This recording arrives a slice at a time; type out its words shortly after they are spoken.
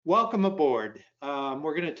Welcome aboard.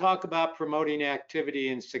 We're going to talk about promoting activity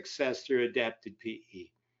and success through adapted PE.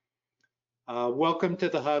 Welcome to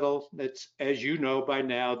the huddle. That's, as you know by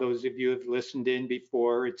now, those of you who have listened in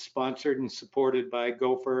before, it's sponsored and supported by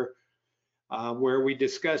Gopher, where we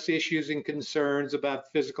discuss issues and concerns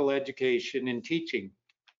about physical education and teaching.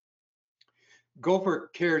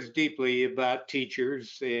 Gopher cares deeply about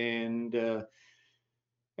teachers and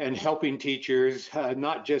helping teachers,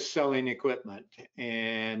 not just selling equipment.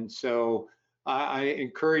 And so I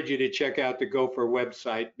encourage you to check out the Gopher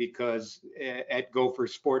website because at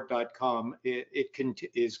gophersport.com, it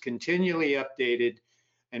is continually updated.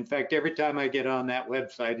 In fact, every time I get on that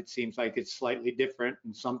website, it seems like it's slightly different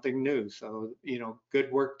and something new. So,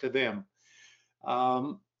 good work to them.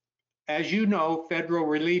 As you know, federal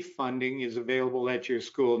relief funding is available at your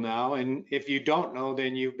school now. And if you don't know,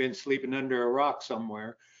 then you've been sleeping under a rock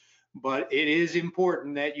somewhere. But it is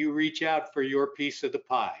important that you reach out for your piece of the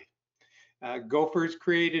pie. Gopher's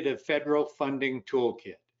created a federal funding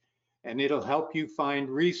toolkit, and it'll help you find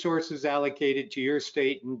resources allocated to your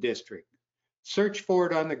state and district. Search for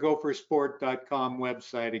it on the gophersport.com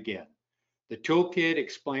website again. The toolkit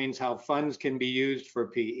explains how funds can be used for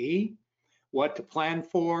PE, what to plan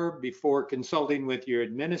for before consulting with your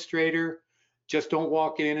administrator. Just don't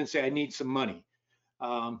walk in and say, I need some money.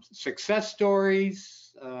 Success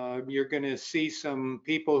stories, you're going to see some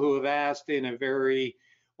people who have asked in a very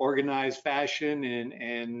organized fashion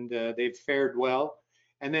and they've fared well.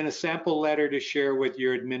 And then a sample letter to share with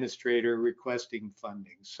your administrator requesting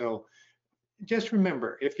funding. So just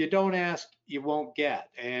remember, if you don't ask, you won't get.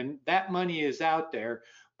 And that money is out there.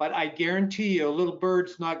 But I guarantee you, a little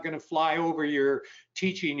bird's not going to fly over your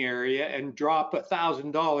teaching area and drop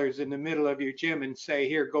 $1,000 in the middle of your gym and say,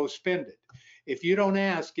 here, go spend it. If you don't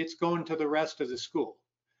ask, it's going to the rest of the school.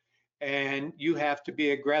 And you have to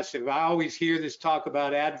be aggressive. I always hear this talk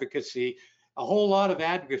about advocacy. A whole lot of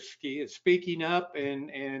advocacy is speaking up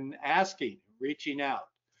and asking, reaching out.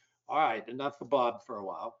 All right, enough of Bob for a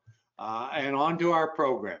while. And on to our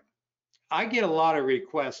program. I get a lot of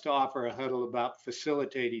requests to offer a huddle about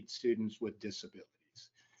facilitating students with disabilities.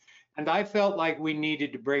 And I felt like we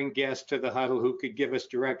needed to bring guests to the huddle who could give us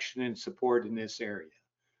direction and support in this area.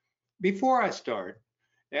 Before I start,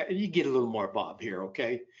 you get a little more Bob here,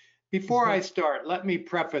 okay? Before I start, let me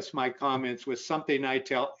preface my comments with something I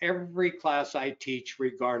tell every class I teach,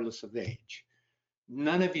 regardless of age.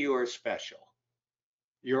 None of you are special.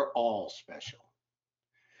 You're all special.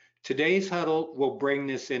 Today's huddle will bring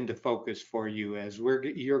this into focus for you as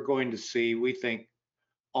you're going to see, we think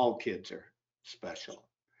all kids are special.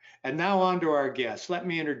 And now on to our guests. Let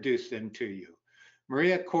me introduce them to you.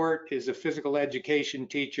 Maria Court is a physical education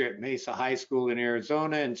teacher at Mesa High School in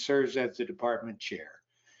Arizona and serves as the department chair.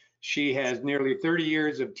 She has nearly 30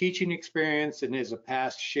 years of teaching experience and is a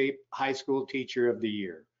past SHAPE High School Teacher of the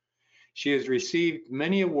Year. She has received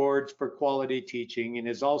many awards for quality teaching and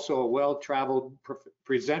is also a well-traveled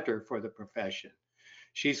presenter for the profession.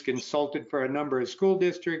 She's consulted for a number of school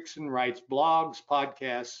districts and writes blogs,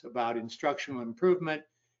 podcasts about instructional improvement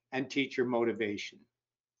and teacher motivation.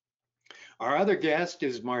 Our other guest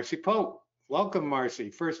is Marcy Pope. Welcome, Marcy,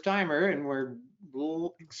 first timer, and we're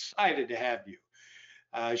excited to have you.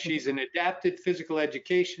 She's an adapted physical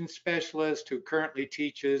education specialist who currently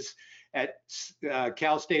teaches at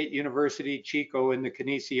Cal State University, Chico in the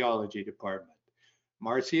kinesiology department.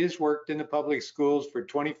 Marcy has worked in the public schools for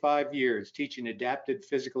 25 years, teaching adapted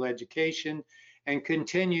physical education, and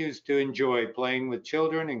continues to enjoy playing with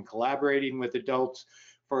children and collaborating with adults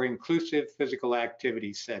for inclusive physical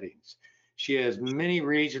activity settings. She has many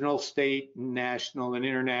regional, state, national, and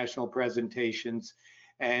international presentations,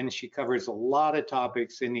 and she covers a lot of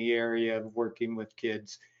topics in the area of working with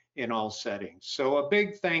kids in all settings. So a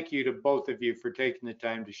big thank you to both of you for taking the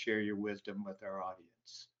time to share your wisdom with our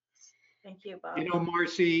audience. Thank you, Bob. You know,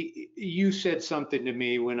 Marcy, you said something to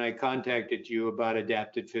me when I contacted you about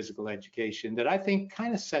adapted physical education that I think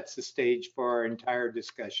kind of sets the stage for our entire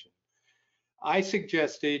discussion. I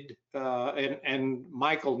suggested, and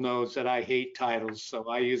Michael knows that I hate titles, so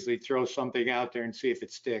I usually throw something out there and see if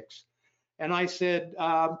it sticks. And I said,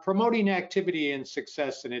 promoting activity and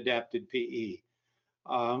success in adapted PE.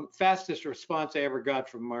 Fastest response I ever got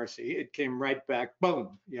from Marcy. It came right back,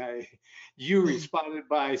 boom. Yeah, you responded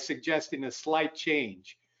by suggesting a slight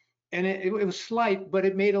change. And it was slight, but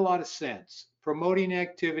it made a lot of sense. Promoting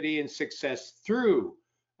activity and success through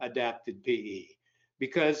adapted PE.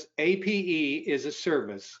 Because APE is a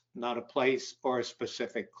service, not a place or a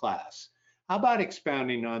specific class. How about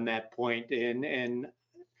expounding on that point and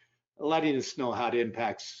letting us know how it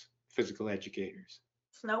impacts physical educators?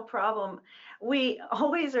 It's no problem. we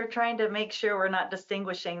always are trying to make sure we're not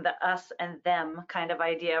distinguishing the us and them kind of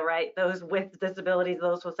idea, right? Those with disabilities,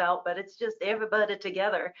 those without, but it's just everybody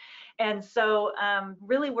together. And so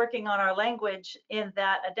really working on our language in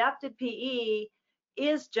that adapted PE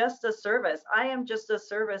is just a service. I am just a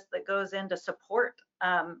service that goes in to support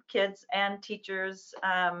kids and teachers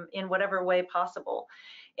in whatever way possible.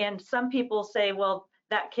 And some people say, well,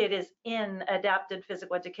 that kid is in adapted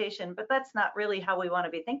physical education, but that's not really how we want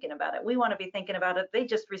to be thinking about it. We want to be thinking about it, they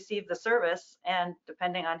just receive the service, and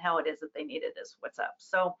depending on how it is that they need it is what's up.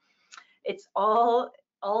 So it's all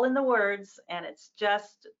in the words, and it's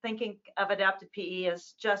just thinking of adapted PE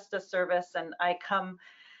as just a service. And I come,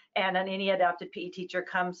 and any adapted PE teacher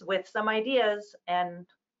comes with some ideas, and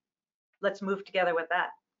let's move together with that.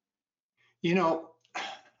 You know,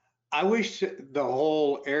 I wish the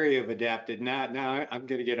whole area of adapted, now I'm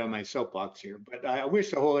going to get on my soapbox here, but I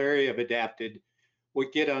wish the whole area of adapted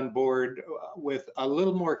would get on board with a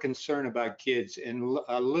little more concern about kids and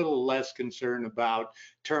a little less concern about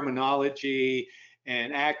terminology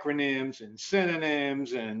and acronyms and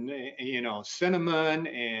synonyms and, you know, cinnamon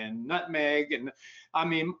and nutmeg. And I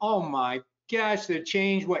mean, oh my gosh, they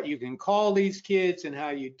change what you can call these kids and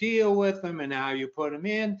how you deal with them and how you put them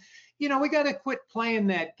in. You know, we got to quit playing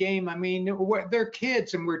that game. I mean, they're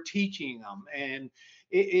kids and we're teaching them. And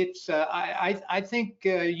I think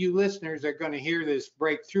you listeners are going to hear this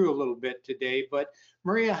break through a little bit today. But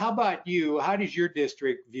Maria, how about you? How does your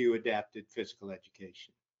district view adapted physical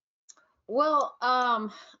education? Well,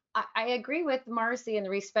 I agree with Marcy in the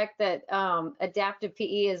respect that adaptive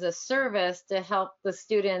PE is a service to help the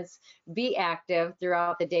students be active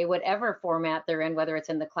throughout the day, whatever format they're in, whether it's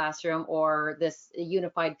in the classroom or this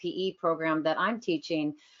unified PE program that I'm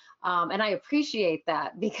teaching. And I appreciate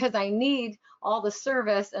that because I need all the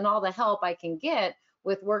service and all the help I can get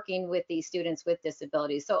with working with these students with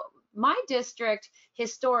disabilities. So my district,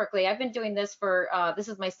 historically, I've been doing this for, this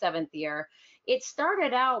is my 7th year. It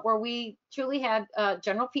started out where we truly had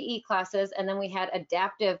general PE classes, and then we had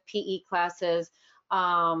adaptive PE classes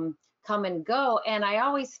come and go. And I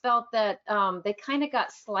always felt that they kind of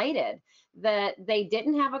got slighted, that they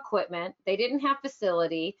didn't have equipment, they didn't have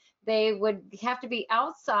facility, they would have to be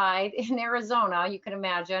outside in Arizona, you can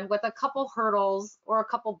imagine, with a couple hurdles or a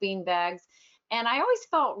couple bean bags. And I always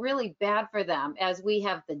felt really bad for them, as we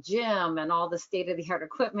have the gym and all the state-of-the-art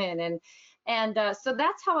equipment. And so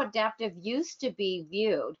that's how adaptive used to be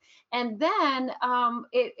viewed. And then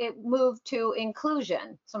it moved to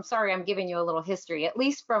inclusion. So I'm sorry, I'm giving you a little history, at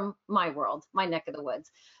least from my world, my neck of the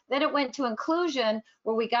woods. Then it went to inclusion,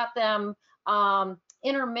 where we got them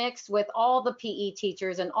intermixed with all the PE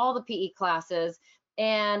teachers and all the PE classes.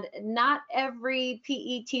 And not every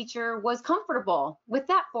PE teacher was comfortable with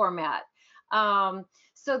that format.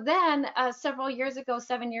 So then several years ago,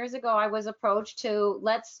 7 years ago, I was approached to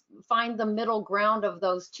let's find the middle ground of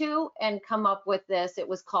those two and come up with this. It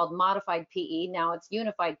was called modified PE. Now it's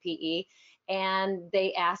unified PE. And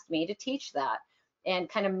they asked me to teach that and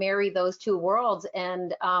kind of marry those two worlds.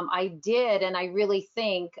 And I did, and I really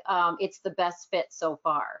think it's the best fit so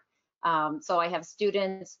far. So I have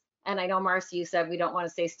students, and I know, Marcy, you said we don't want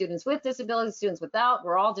to say students with disabilities, students without.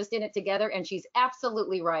 We're all just in it together, and she's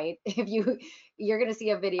absolutely right. If you're going to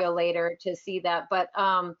see a video later to see that, but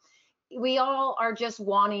we all are just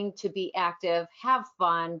wanting to be active, have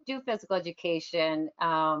fun, do physical education,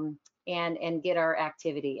 and get our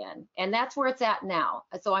activity in. And that's where it's at now.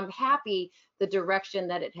 So I'm happy the direction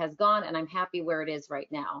that it has gone, and I'm happy where it is right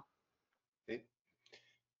now. Okay.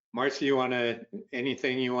 Marcy,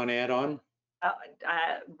 anything you want to add on?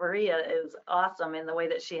 Maria is awesome in the way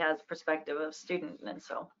that she has perspective of student, and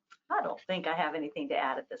so I don't think I have anything to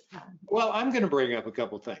add at this time. Well, I'm going to bring up a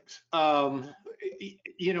couple things.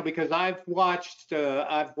 You know, because I've watched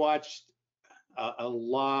a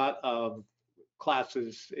lot of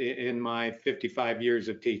classes in my 55 years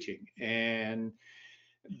of teaching, and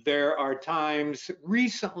there are times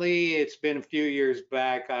recently, it's been a few years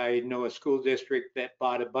back, I know a school district that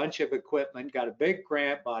bought a bunch of equipment, got a big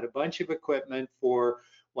grant, bought a bunch of equipment for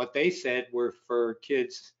what they said were for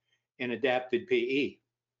kids in adapted PE.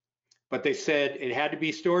 But they said it had to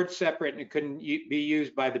be stored separate and it couldn't be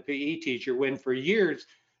used by the PE teacher, when for years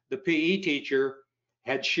the PE teacher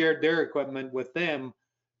had shared their equipment with them.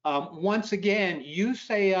 Once again, you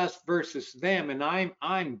say us versus them, and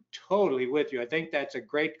I'm totally with you. I think that's a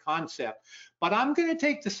great concept. But I'm going to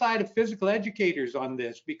take the side of physical educators on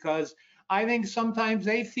this, because I think sometimes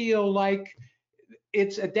they feel like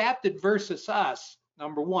it's adapted versus us,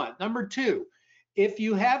 number one. Number two, if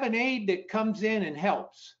you have an aide that comes in and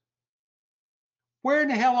helps, Where in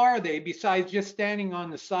the hell are they besides just standing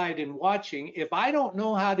on the side and watching? If I don't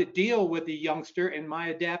know how to deal with a youngster in my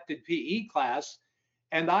adapted PE class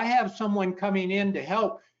and I have someone coming in to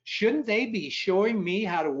help, shouldn't they be showing me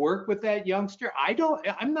how to work with that youngster?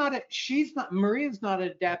 I'm not she's not, Maria's not an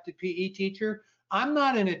adapted PE teacher. I'm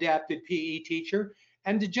not an adapted PE teacher.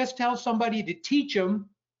 And to just tell somebody to teach them,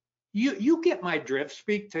 you get my drift.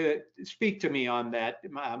 Speak to me on that,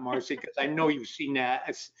 Marcy, because I know you've seen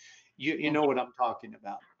that. You know what I'm talking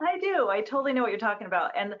about. I do. I totally know what you're talking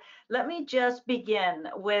about. And let me just begin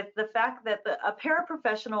with the fact that a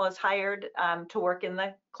paraprofessional is hired to work in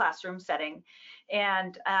the classroom setting,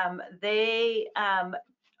 and they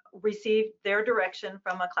receive their direction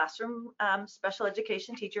from a classroom special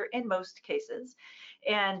education teacher in most cases.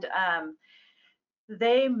 And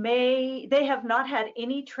they have not had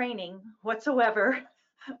any training whatsoever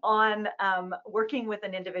on working with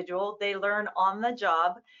an individual. They learn on the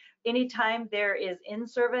job. Anytime there is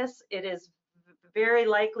in-service, it is very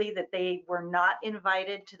likely that they were not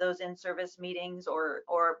invited to those in-service meetings or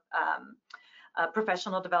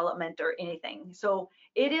professional development or anything. So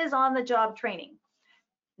it is on-the-job training.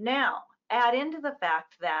 Now, add into the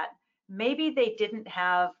fact that maybe they didn't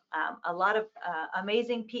have a lot of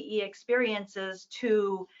amazing PE experiences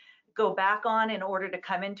to go back on in order to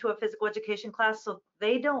come into a physical education class, so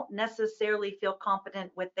they don't necessarily feel competent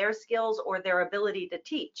with their skills or their ability to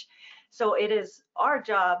teach. So it is our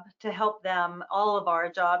job to help them, all of our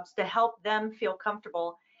jobs, to help them feel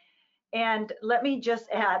comfortable. And let me just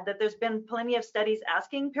add that there's been plenty of studies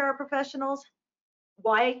asking paraprofessionals,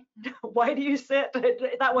 why do you sit?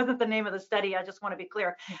 That wasn't the name of the study, I just want to be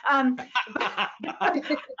clear.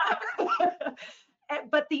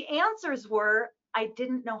 But the answers were, I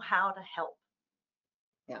didn't know how to help.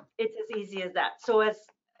 Yeah. It's as easy as that. So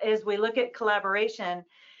as we look at collaboration,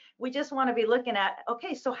 we just want to be looking at,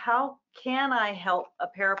 okay, so how can I help a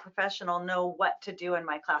paraprofessional know what to do in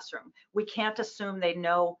my classroom? We can't assume they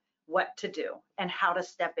know what to do and how to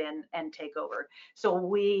step in and take over. So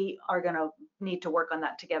we are going to need to work on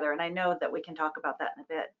that together. And I know that we can talk about that in a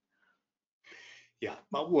bit. Yeah,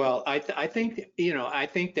 well, I think, I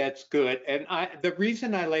think that's good. And the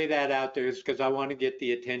reason I lay that out there is because I want to get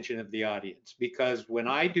the attention of the audience, because when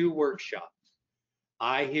I do workshops,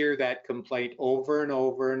 I hear that complaint over and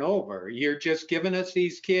over and over. You're just giving us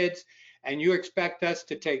these kids and you expect us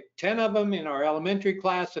to take 10 of them in our elementary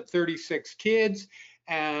class of 36 kids.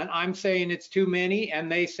 And I'm saying it's too many.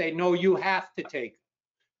 And they say, no, you have to take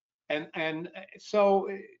them. And so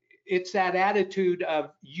it's that attitude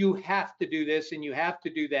of you have to do this and you have to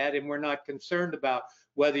do that, and we're not concerned about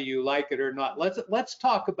whether you like it or not. Let's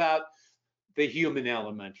talk about the human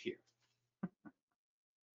element here.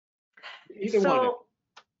 Either one.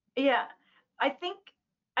 Yeah, I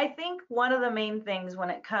think one of the main things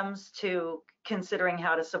when it comes to considering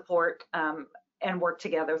how to support and work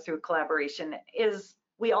together through collaboration is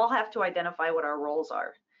we all have to identify what our roles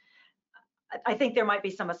are. I think there might be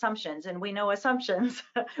some assumptions, and we know assumptions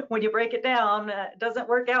when you break it down doesn't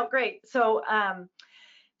work out great. So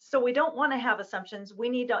so we don't want to have assumptions. We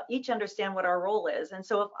need to each understand what our role is. And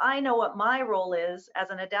so if I know what my role is as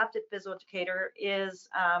an adapted physical educator is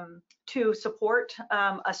to support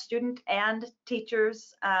a student and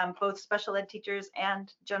teachers, both special ed teachers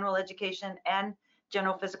and general education and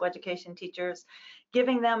general physical education teachers,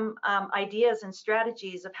 giving them ideas and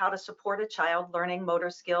strategies of how to support a child learning motor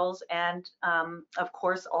skills and of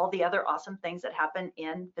course all the other awesome things that happen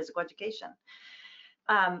in physical education.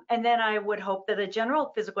 And then I would hope that a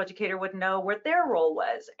general physical educator would know what their role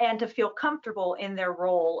was and to feel comfortable in their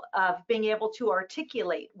role of being able to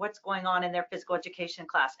articulate what's going on in their physical education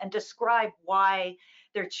class and describe why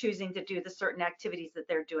they're choosing to do the certain activities that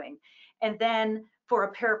they're doing. And then for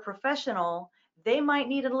a paraprofessional, they might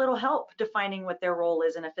need a little help defining what their role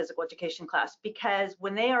is in a physical education class, because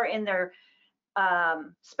when they are in their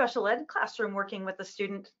special ed classroom working with the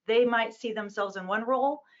student, they might see themselves in one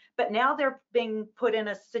role, but now they're being put in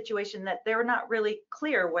a situation that they're not really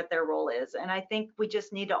clear what their role is. And I think we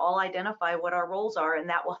just need to all identify what our roles are, and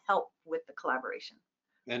that will help with the collaboration.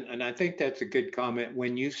 And I think that's a good comment.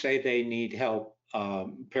 When you say they need help,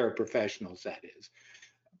 paraprofessionals, that is,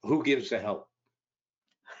 who gives the help?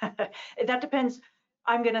 That depends.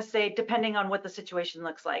 I'm going to say depending on what the situation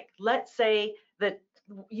looks like. Let's say that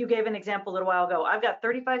you gave an example a little while ago. I've got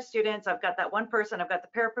 35 students. I've got that one person. I've got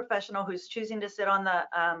the paraprofessional who's choosing to sit on the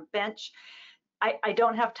bench. I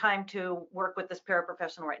don't have time to work with this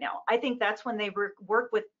paraprofessional right now. I think that's when they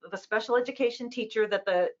work with the special education teacher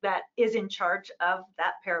that is in charge of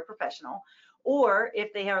that paraprofessional, Or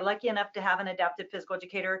if they are lucky enough to have an adaptive physical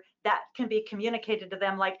educator, that can be communicated to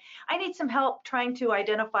them like, I need some help trying to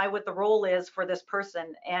identify what the role is for this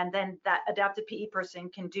person. And then that adaptive PE person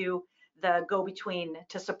can do the go-between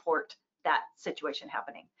to support that situation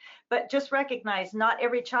happening. But just recognize not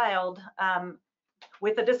every child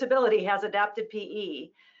with a disability has adapted PE.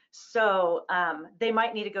 So they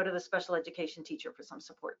might need to go to the special education teacher for some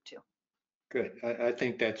support too. Good. I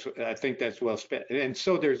think that's well spent. And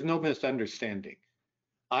so there's no misunderstanding.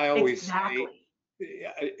 I always say,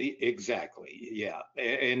 exactly, yeah.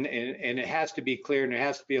 And it has to be clear, and there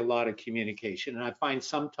has to be a lot of communication. And I find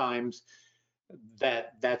sometimes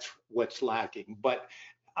that's what's lacking. But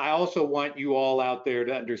I also want you all out there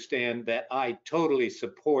to understand that I totally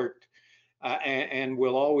support and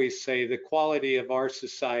will always say the quality of our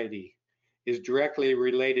society is directly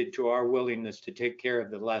related to our willingness to take care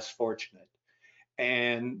of the less fortunate.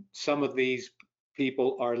 And some of these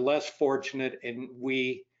people are less fortunate, and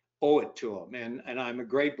we owe it to them. And I'm a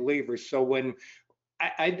great believer. So when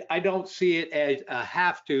I don't see it as a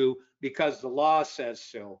have to because the law says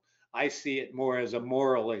so, I see it more as a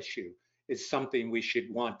moral issue. It's something we should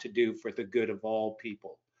want to do for the good of all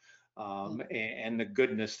people, and the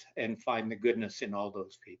goodness, and find the goodness in all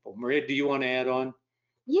those people. Maria, do you want to add on?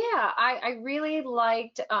 Yeah, I really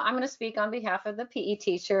liked, I'm going to speak on behalf of the PE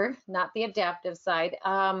teacher, not the adaptive side,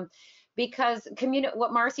 because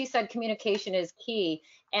what Marcy said, communication is key.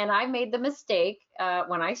 And I made the mistake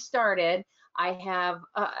when I started. I have,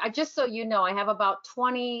 just so you know, I have about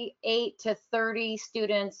 28 to 30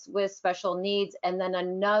 students with special needs, and then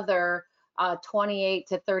another 28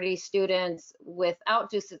 to 30 students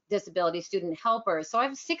without disability, student helpers. So I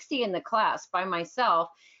have 60 in the class by myself.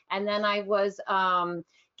 And then I was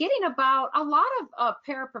getting about a lot of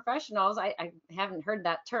paraprofessionals. I haven't heard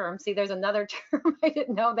that term. See, there's another term I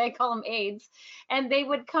didn't know. They call them aides. And they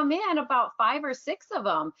would come in, about 5 or 6 of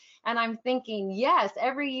them. And I'm thinking, yes,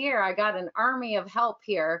 every year I got an army of help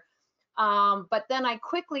here. But then I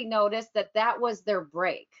quickly noticed that that was their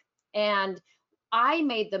break. And I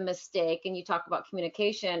made the mistake, and you talk about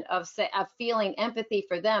communication, of feeling empathy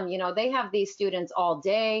for them. You know, they have these students all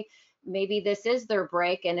day. Maybe this is their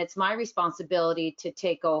break, and it's my responsibility to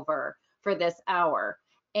take over for this hour.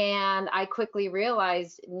 And I quickly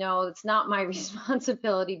realized, no, it's not my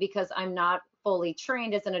responsibility, because I'm not fully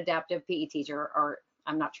trained as an adaptive PE teacher, or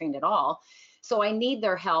I'm not trained at all. So I need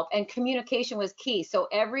their help, and communication was key. So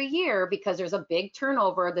every year, because there's a big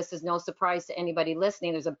turnover, this is no surprise to anybody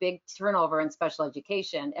listening, there's a big turnover in special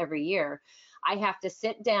education every year. I have to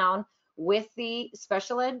sit down with the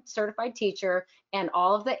special ed certified teacher and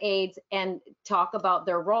all of the aides and talk about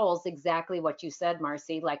their roles, exactly what you said,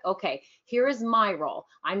 Marcy. Like, okay, here is my role.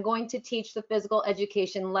 I'm going to teach the physical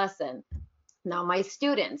education lesson. Now, my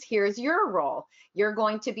students, here's your role. You're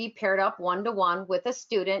going to be paired up one-to-one with a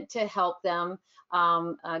student to help them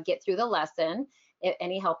get through the lesson,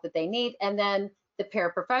 any help that they need. And then the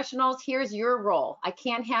paraprofessionals, here's your role. I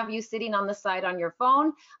can't have you sitting on the side on your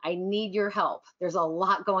phone. I need your help. There's a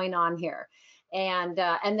lot going on here. And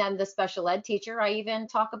then the special ed teacher, I even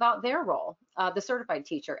talk about their role, the certified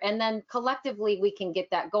teacher. And then collectively we can get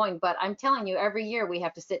that going. But I'm telling you, every year we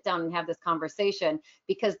have to sit down and have this conversation,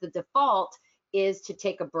 because the default is to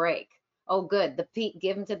take a break. Oh, good.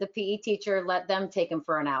 Give them to the PE teacher, let them take them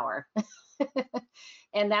for an hour.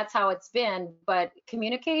 And that's how it's been. But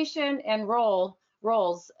communication and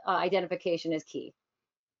roles identification is key.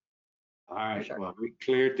 All right, Sure. well, we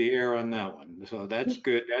cleared the air on that one. So that's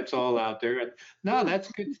good. That's all out there. No, that's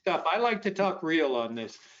good stuff. I like to talk real on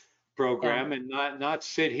this program, and not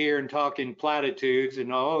sit here and talk in platitudes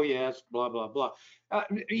and, oh, yes, blah, blah, blah.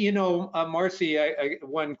 Marcy,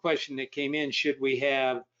 one question that came in, should we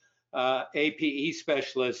have APE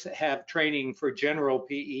specialists have training for general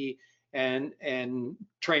PE and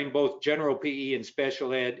train both general PE and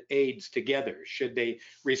special ed aides together? Should they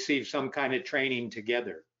receive some kind of training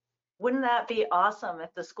together? Wouldn't that be awesome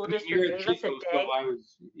if the school district gave us a day?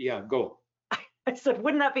 Yeah, go. I said,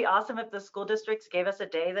 wouldn't that be awesome if the school districts gave us a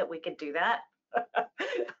day that we could do that?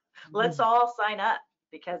 Let's all sign up,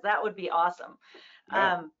 because that would be awesome.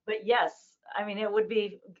 Yeah. But yes, I mean, it would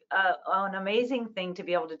be an amazing thing to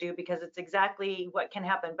be able to do, because it's exactly what can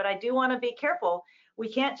happen. But I do want to be careful.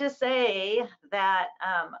 We can't just say that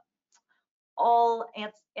all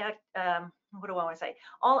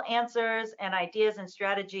answers and ideas and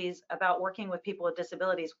strategies about working with people with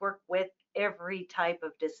disabilities work with every type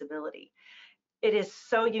of disability. it is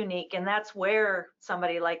so unique, and that's where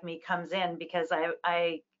somebody like me comes in, because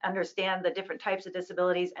I understand the different types of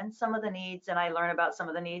disabilities and some of the needs, and I learn about some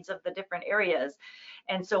of the needs of the different areas.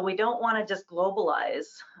 And so we don't want to just globalize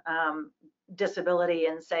disability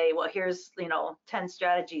and say, well, here's 10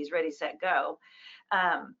 strategies, ready, set, go,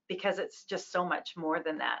 because it's just so much more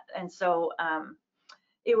than that. And so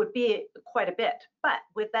it would be quite a bit. But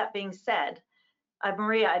with that being said,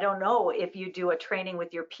 Maria, I don't know if you do a training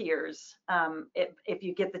with your peers, if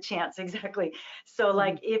you get the chance, exactly. So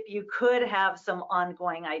like if you could have some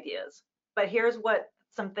ongoing ideas, but here's what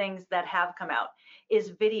some things that have come out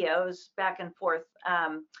is videos back and forth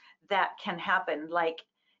that can happen. Like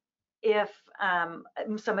if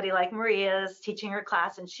somebody like Maria is teaching her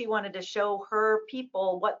class and she wanted to show her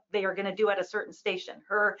people what they are gonna do at a certain station,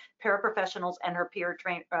 her paraprofessionals and her peer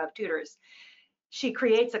tutors. She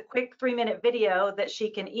creates a quick 3-minute video that she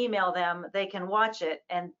can email them, they can watch it,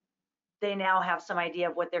 and they now have some idea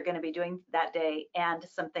of what they're going to be doing that day and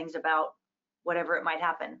some things about whatever it might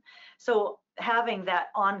happen. So having that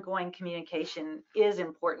ongoing communication is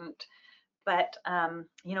important. But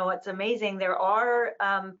it's amazing. There are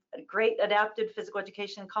great adapted physical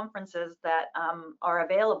education conferences that are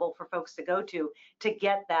available for folks to go to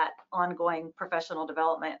get that ongoing professional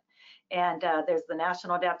development. And there's the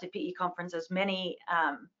National Adapted PE Conferences. Many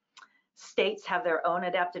states have their own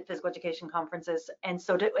adapted physical education conferences. And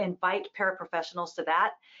so to invite paraprofessionals to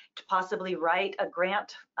that, to possibly write a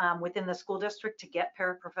grant within the school district to get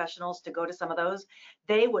paraprofessionals to go to some of those,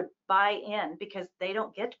 they would buy in because they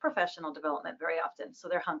don't get professional development very often. So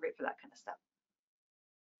they're hungry for that kind of stuff.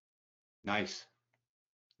 Nice,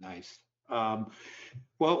 nice.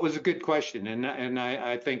 Well, it was a good question, and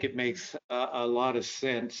I think it makes a lot of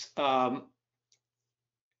sense.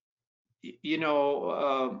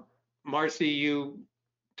 Marcy, you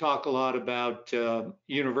talk a lot about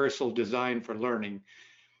universal design for learning,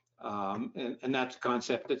 and that's a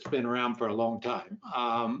concept that's been around for a long time.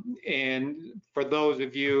 And for those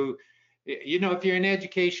of you, if you're in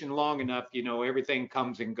education long enough, everything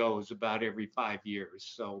comes and goes about every 5 years.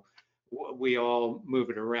 So we all move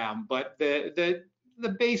it around. But the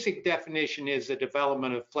basic definition is the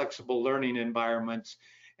development of flexible learning environments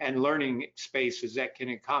and learning spaces that can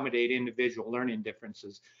accommodate individual learning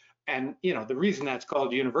differences. And the reason that's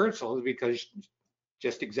called universal is because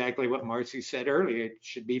just exactly what Marcy said earlier, it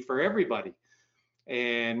should be for everybody.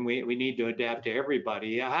 And we need to adapt to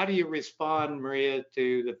everybody. How do you respond, Maria,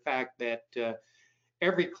 to the fact that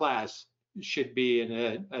every class should be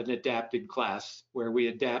an adapted class where we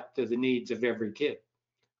adapt to the needs of every kid,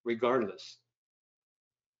 regardless?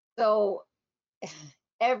 So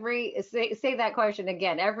say that question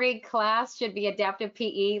again. Every class should be adaptive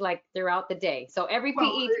PE like throughout the day. So every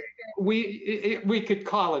PE. We could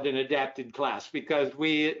call it an adapted class because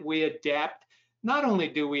we adapt. Not only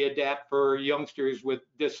do we adapt for youngsters with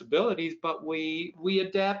disabilities, but we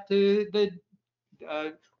adapt to the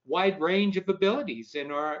wide range of abilities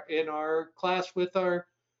in our class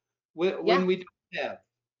when we don't have.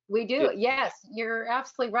 We do. Yes, you're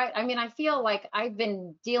absolutely right. I mean, I feel like I've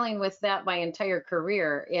been dealing with that my entire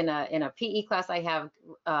career. In a PE class, I have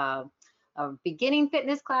a beginning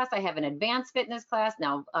fitness class, I have an advanced fitness class,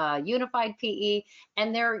 now unified PE,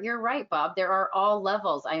 and you're right, Bob, there are all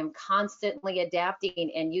levels. I am constantly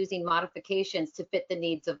adapting and using modifications to fit the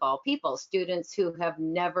needs of all people. Students who have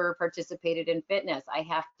never participated in fitness, I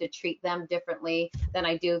have to treat them differently than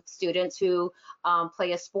I do students who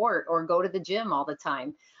play a sport or go to the gym all the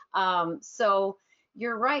time. So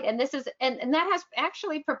you're right, and this is and that has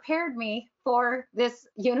actually prepared me for this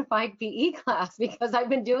unified PE class because I've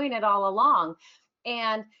been doing it all along.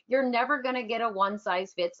 And you're never going to get a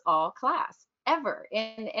one-size-fits-all class ever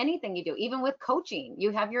in anything you do. Even with coaching,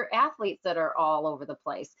 you have your athletes that are all over the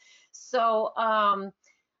place. So I'm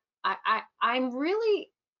really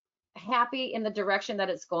happy in the direction that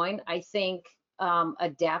it's going. I think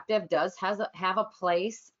adaptive does have a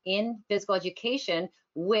place in physical education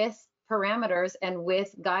with parameters and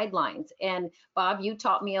with guidelines. And Bob, you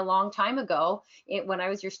taught me a long time ago when I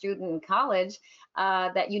was your student in college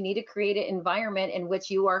that you need to create an environment in which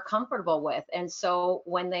you are comfortable with. And so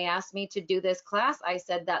when they asked me to do this class, I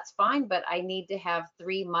said, that's fine, but I need to have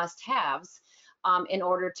 3 must-haves in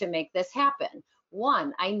order to make this happen.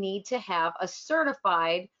 1, I need to have a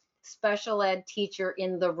certified special ed teacher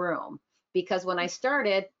in the room, because when I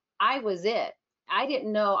started, I was it. I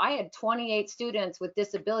didn't know, I had 28 students with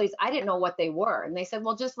disabilities. I didn't know what they were. And they said,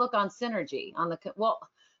 well, just look on Synergy. Well,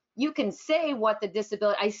 you can say what the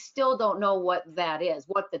disability, I still don't know what that is,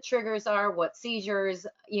 what the triggers are, what seizures,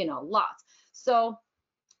 lots. So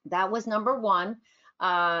that was number 1.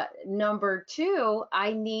 Number two,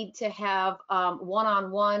 I need to have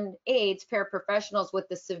one-on-one aides, paraprofessionals with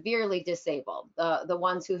the severely disabled, the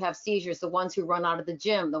ones who have seizures, the ones who run out of the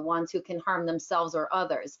gym, the ones who can harm themselves or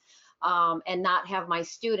others, and not have my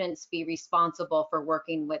students be responsible for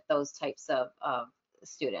working with those types of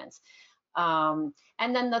students. And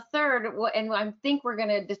then the third, and I think we're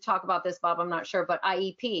going to talk about this, Bob, I'm not sure, but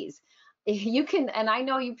IEPs. You can, and I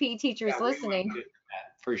know you PE teachers listening.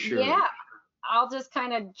 For sure. Yeah, I'll just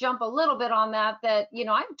kind of jump a little bit on that, you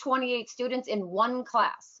know, I have 28 students in one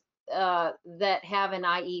class that have an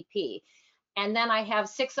IEP. And then I have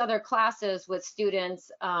 6 other classes with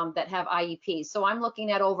students that have IEPs. So I'm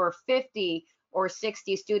looking at over 50 or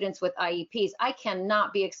 60 students with IEPs. I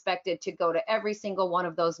cannot be expected to go to every single one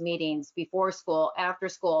of those meetings before school, after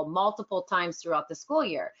school, multiple times throughout the school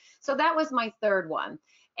year. So that was my third one.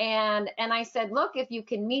 And I said, look, if you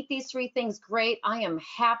can meet these 3 things, great. I am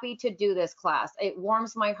happy to do this class. It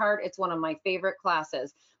warms my heart. It's one of my favorite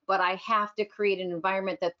classes, but I have to create an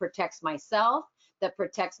environment that protects myself, that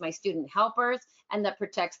protects my student helpers, and that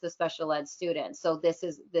protects the special ed students. So this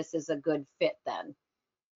is a good fit then.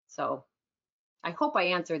 So I hope I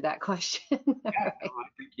answered that question. Yeah, no, I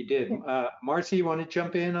think you did. Marcy, you want to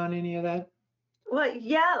jump in on any of that? Well,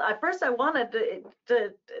 yeah, at first I wanted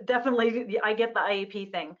to definitely, I get the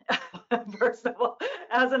IEP thing. First of all,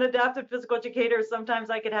 as an adaptive physical educator, sometimes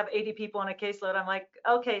I could have 80 people on a caseload. I'm like,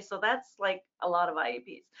 okay, so that's like a lot of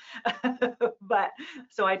IEPs. But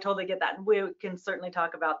so I totally get that. And we can certainly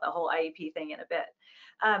talk about the whole IEP thing in a bit.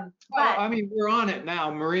 Well, I mean, we're on it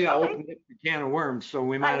now. Maria opened up the can of worms, so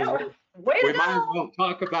we might as well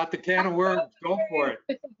talk about the can of worms. Go for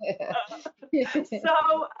it.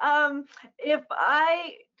 So I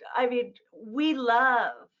mean, we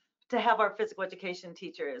love to have our physical education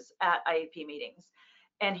teachers at IEP meetings.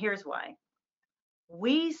 And here's why.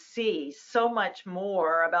 We see so much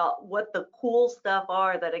more about what the cool stuff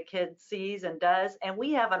are that a kid sees and does. And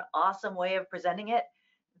we have an awesome way of presenting it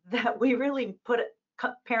that we really put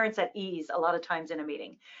parents at ease a lot of times in a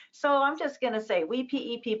meeting. So I'm just going to say we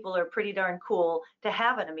PE people are pretty darn cool to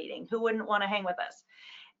have in a meeting. Who wouldn't want to hang with us?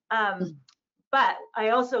 But I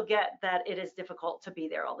also get that it is difficult to be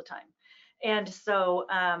there all the time. And so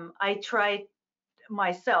I try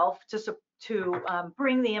myself to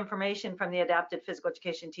bring the information from the adapted physical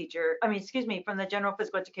education teacher, from the general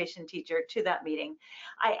physical education teacher to that meeting.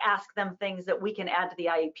 I ask them things that we can add to the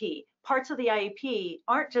IEP. Parts of the IEP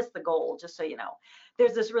aren't just the goal, just so you know.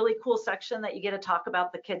 There's this really cool section that you get to talk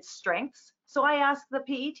about the kid's strengths. So I ask the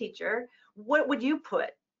PE teacher, what would you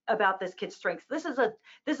put about this kid's strengths? This is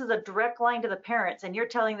a direct line to the parents, and you're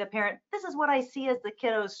telling the parent, this is what I see as the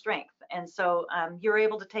kiddo's strength. And so you're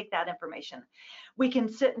able to take that information. We can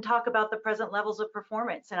sit and talk about the present levels of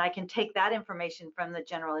performance, and I can take that information from the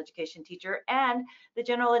general education teacher, and the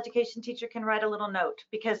general education teacher can write a little note,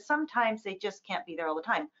 because sometimes they just can't be there all the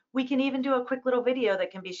time. We can even do a quick little video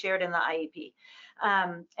that can be shared in the IEP.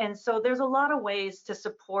 And so there's a lot of ways to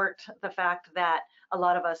support the fact that a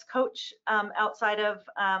lot of us coach outside of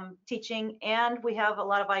teaching, and we have a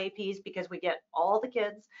lot of IEPs because we get all the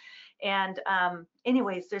kids. And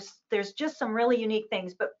anyways, there's just some really unique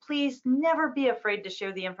things, but please never be afraid to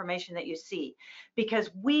share the information that you see,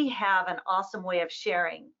 because we have an awesome way of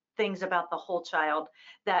sharing things about the whole child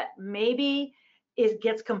that maybe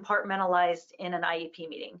gets compartmentalized in an IEP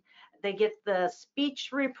meeting. They get the speech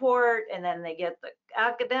report, and then they get the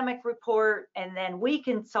academic report, and then we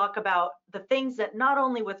can talk about the things that not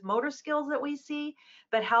only with motor skills that we see,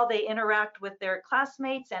 but how they interact with their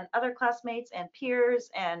classmates and other classmates and peers,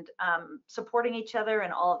 and supporting each other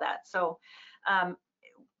and all of that. So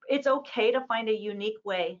it's okay to find a unique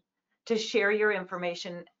way to share your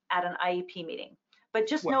information at an IEP meeting. But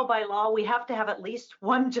just know by law, we have to have at least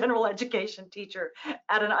one general education teacher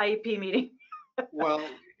at an IEP meeting. Well,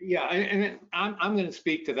 yeah, and I'm going to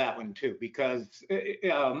speak to that one too, because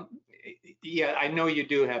yeah, I know you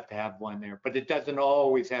do have to have one there, but it doesn't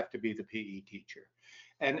always have to be the PE teacher.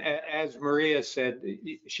 And as Maria said,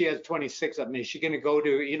 she has 26 of them. Is she going to go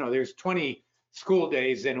to, there's 20 school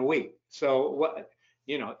days in a week. So what,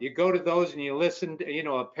 you go to those and you listen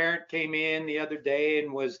to, a parent came in the other day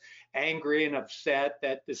and was angry and upset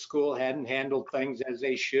that the school hadn't handled things as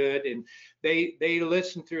they should. And they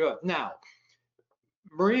listened through it. Now,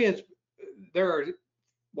 there are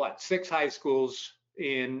 6 high schools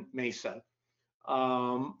in Mesa.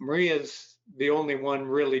 Maria's the only one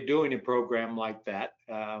really doing a program like that,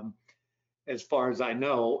 as far as I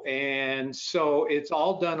know. And so it's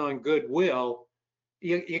all done on goodwill.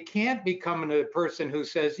 You can't become a person who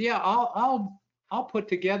says, yeah, I'll put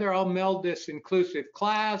together, I'll meld this inclusive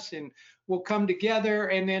class and we'll come together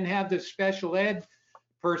and then have the special ed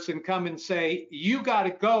person come and say, you got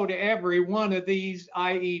to go to every one of these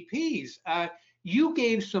IEPs. You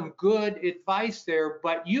gave some good advice there,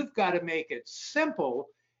 but you've got to make it simple.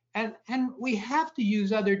 And we have to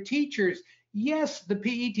use other teachers. Yes, the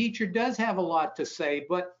PE teacher does have a lot to say,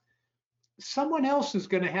 but someone else is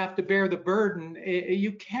going to have to bear the burden.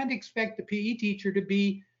 You can't expect the PE teacher to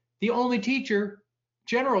be the only teacher,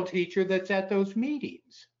 general teacher, that's at those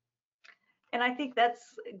meetings. And I think that's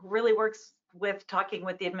really works with talking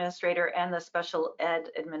with the administrator and the special ed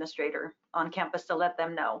administrator on campus to let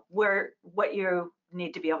them know what you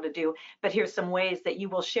need to be able to do. But here's some ways that you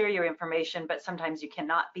will share your information, but sometimes you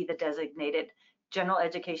cannot be the designated general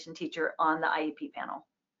education teacher on the IEP panel.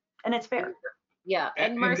 And it's fair. Yeah,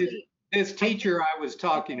 and Marcy. This teacher I was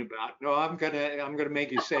talking about, no, I'm gonna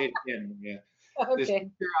make you say it again. Yeah. This Okay.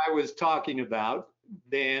 teacher I was talking about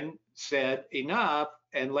then said enough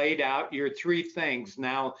and laid out your 3 things.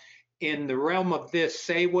 Now, in the realm of this,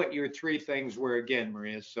 say what your 3 things were again,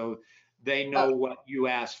 Maria, so they know what you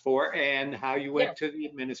asked for and how you went to the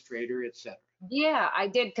administrator, et cetera. Yeah, I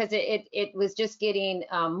did, because it was just getting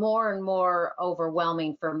more and more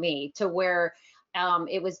overwhelming for me, to where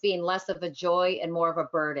it was being less of a joy and more of a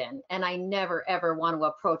burden. And I never, ever want to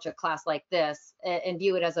approach a class like this and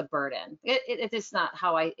view it as a burden. It is not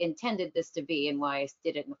how I intended this to be and why I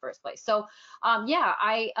did it in the first place. So yeah,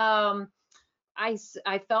 I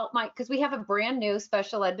felt because we have a brand new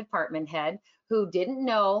special ed department head who didn't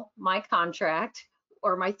know my contract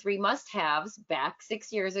or my 3 must-haves back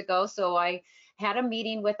 6 years ago. So I had a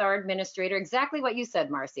meeting with our administrator, exactly what you said,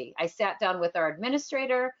 Marcy. I sat down with our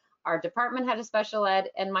administrator, our department head of special ed,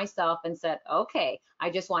 and myself, and said, okay, I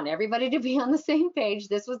just want everybody to be on the same page.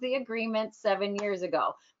 This was the agreement 7 years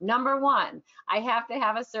ago. Number 1, I have to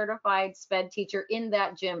have a certified SPED teacher in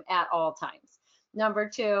that gym at all times. Number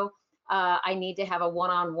 2, I need to have a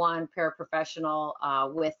one-on-one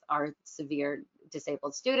paraprofessional with our severe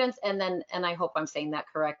disabled students. And I hope I'm saying that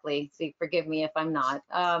correctly, so forgive me if I'm not.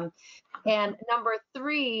 And number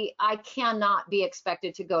 3, I cannot be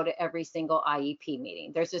expected to go to every single IEP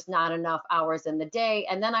meeting. There's just not enough hours in the day.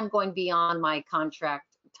 And then I'm going beyond my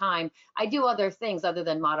contract time. I do other things other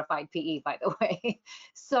than modified PE, by the way.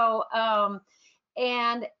 So,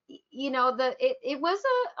 and you know, it was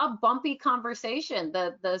a bumpy conversation.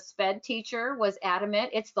 The SPED teacher was adamant,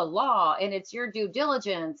 it's the law and it's your due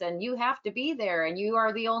diligence and you have to be there and you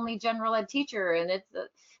are the only general ed teacher.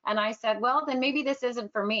 And I said, well, then maybe this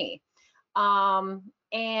isn't for me.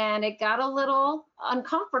 And it got a little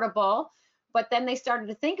uncomfortable, but then they started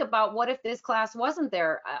to think about, what if this class wasn't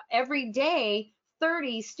there? Every day,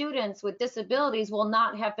 30 students with disabilities will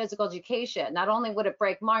not have physical education. Not only would it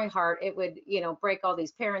break my heart, it would, you know, break all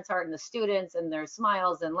these parents' heart and the students and their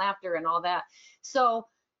smiles and laughter and all that. So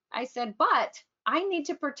I said, but I need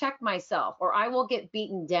to protect myself or I will get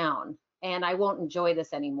beaten down and I won't enjoy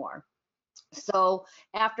this anymore. So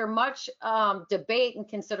after much debate and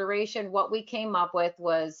consideration, what we came up with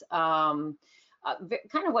was kind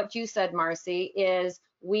of what you said, Marcy, is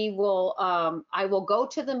we will, I will go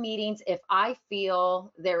to the meetings if I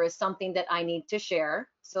feel there is something that I need to share.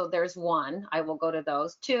 So there's 1, I will go to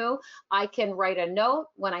those. 2, I can write a note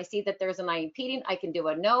when I see that there's an IEP meeting, I can do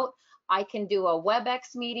a note. I can do a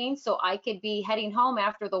WebEx meeting, so I could be heading home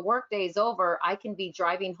after the workday is over. I can be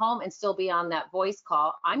driving home and still be on that voice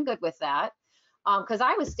call. I'm good with that. Because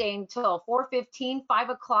I was staying till 4:15, 5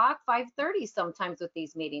 o'clock, 5:30 sometimes with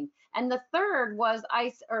these meetings. And the third was,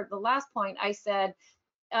 the last point I said,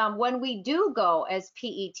 when we do go as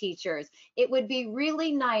PE teachers, it would be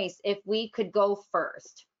really nice if we could go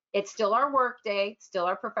first. It's still our work day, still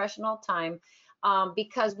our professional time,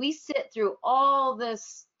 because we sit through all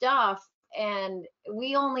this stuff and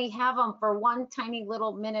we only have them for one tiny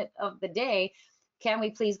little minute of the day. Can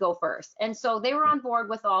we please go first? And so they were on board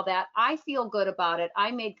with all that. I feel good about it.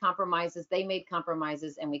 I made compromises, they made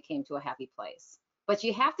compromises, and we came to a happy place. But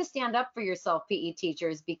you have to stand up for yourself, PE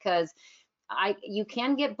teachers, because you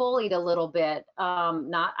can get bullied a little bit.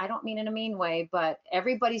 I don't mean in a mean way, but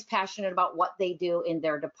everybody's passionate about what they do in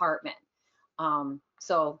their department.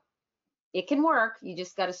 So it can work. You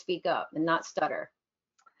just got to speak up and not stutter.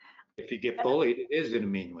 If you get bullied, it is in a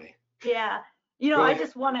mean way. Yeah. You know, I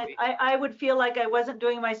just wanted, I would feel like I wasn't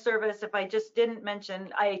doing my service if I just didn't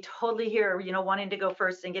mention, I totally hear, you know, wanting to go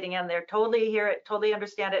first and getting in there, totally hear it, totally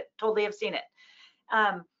understand it, totally have seen it.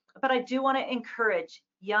 But I do want to encourage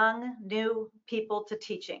young, new people to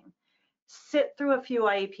teaching. Sit through a few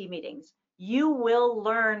IEP meetings. You will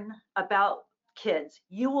learn about kids.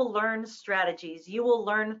 You will learn strategies. You will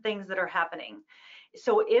learn things that are happening.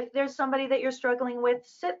 So if there's somebody that you're struggling with,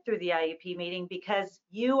 sit through the IEP meeting, because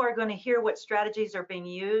you are going to hear what strategies are being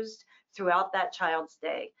used throughout that child's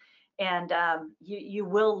day. And you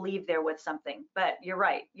will leave there with something. But you're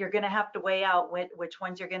right. You're going to have to weigh out which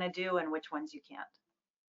ones you're going to do and which ones you can't.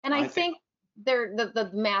 And I think they're the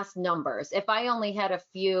mass numbers. If I only had a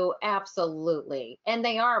few, absolutely. And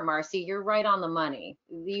they are, Marcy, you're right on the money.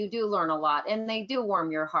 You do learn a lot, and they do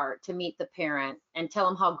warm your heart to meet the parent and tell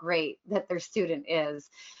them how great that their student is.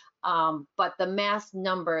 But the mass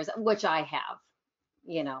numbers, which I have,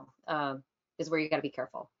 is where you got to be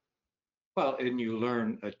careful. Well, and you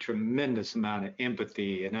learn a tremendous amount of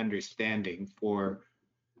empathy and understanding for,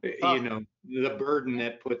 the burden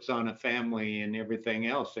that puts on a family and everything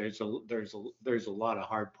else. There's a lot of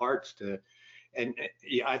hard parts to, and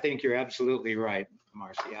yeah, I think you're absolutely right,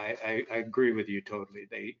 Marcy. I agree with you totally.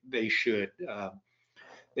 They should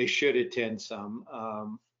attend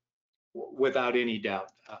some, without any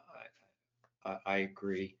doubt. I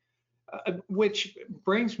agree. Which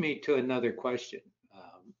brings me to another question.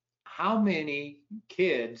 How many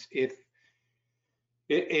kids,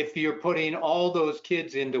 if you're putting all those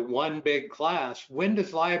kids into one big class, when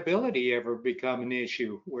does liability ever become an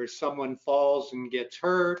issue where someone falls and gets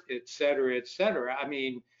hurt, et cetera, et cetera? I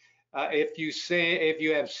mean, if you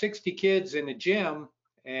have 60 kids in a gym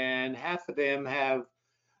and half of them have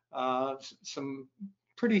some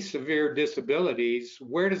pretty severe disabilities,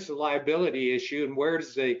 where does the liability issue and where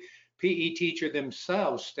does the PE teacher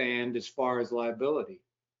themselves stand as far as liability?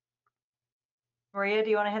 Maria, do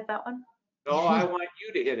you want to hit that one? No, I want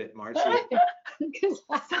you to hit it, Marcy.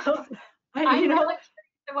 So, I'm really curious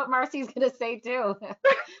what Marcy's going to say too.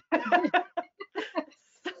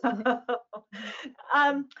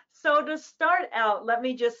 So to start out, let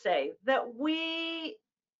me just say that we,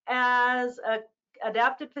 as a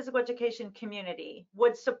adapted physical education community,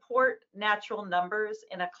 would support natural numbers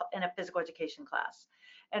in a physical education class.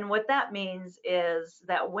 And what that means is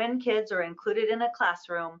that when kids are included in a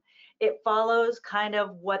classroom, it follows kind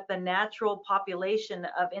of what the natural population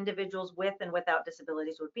of individuals with and without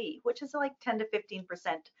disabilities would be, which is like 10 to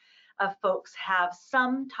 15% of folks have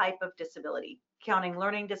some type of disability, counting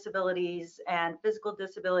learning disabilities and physical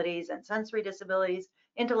disabilities and sensory disabilities,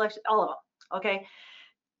 intellectual, all of them, okay?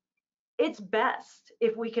 It's best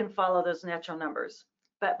if we can follow those natural numbers.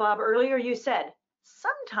 But Bob, earlier you said,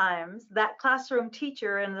 sometimes that classroom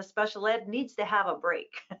teacher in the special ed needs to have a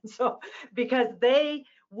break. So, because they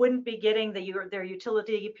wouldn't be getting their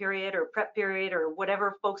utility period or prep period or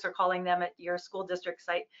whatever folks are calling them at your school district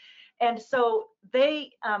site. And so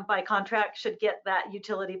they, by contract, should get that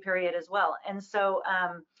utility period as well. And so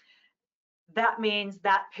that means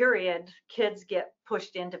that period, kids get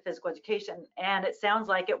pushed into physical education. And it sounds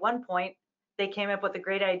like at one point they came up with a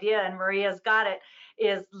great idea, and Maria's got it,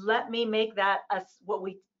 is let me make that what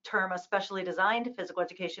we term a specially designed physical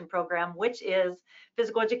education program, which is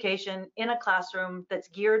physical education in a classroom that's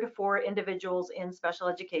geared for individuals in special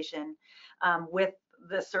education with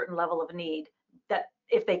the certain level of need that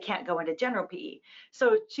if they can't go into general PE.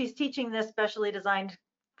 So she's teaching this specially designed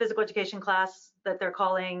physical education class that they're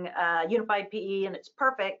calling Unified PE, and it's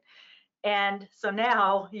perfect. And so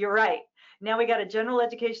now you're right. Now we got a general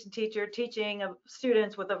education teacher teaching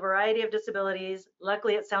students with a variety of disabilities.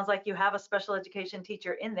 Luckily, it sounds like you have a special education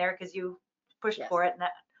teacher in there because you pushed for it,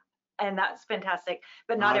 and that's fantastic.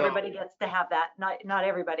 But not everybody gets to have that. Not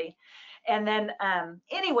everybody. And then,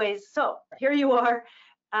 anyways, so here you are.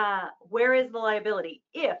 Where is the liability?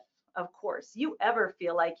 If, of course, you ever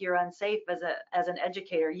feel like you're unsafe as an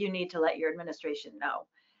educator, you need to let your administration know.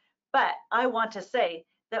 But I want to say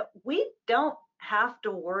that we don't have to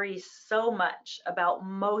worry so much about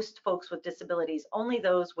most folks with disabilities, only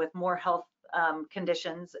those with more health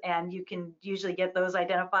conditions, and you can usually get those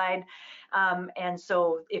identified. And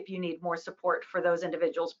so if you need more support for those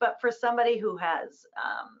individuals, but for somebody who has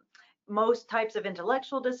most types of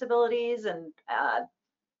intellectual disabilities, and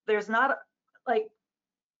there's nothing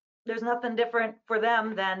different for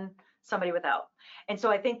them than somebody without. And so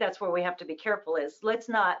I think that's where we have to be careful is let's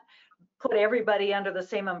not put everybody under the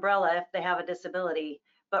same umbrella if they have a disability,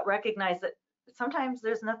 but recognize that sometimes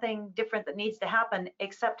there's nothing different that needs to happen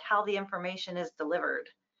except how the information is delivered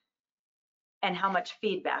and how much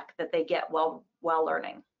feedback that they get while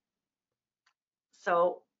learning.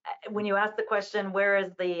 So when you ask the question, where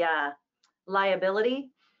is the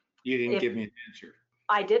liability? You didn't give me an answer.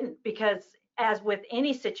 I didn't, because as with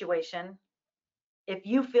any situation, if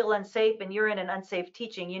you feel unsafe and you're in an unsafe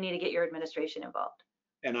teaching, you need to get your administration involved.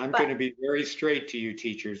 And I'm going to be very straight to you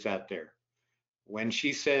teachers out there. When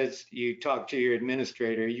she says you talk to your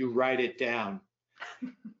administrator, you write it down.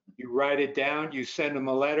 You write it down, you send them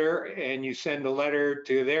a letter, and you send a letter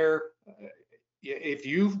to their, if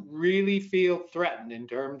you really feel threatened in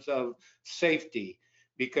terms of safety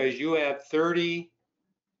because you have 30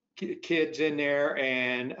 kids in there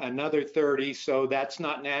and another 30, so that's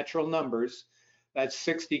not natural numbers. That's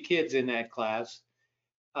 60 kids in that class.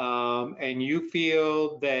 And you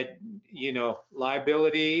feel that,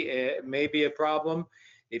 liability may be a problem,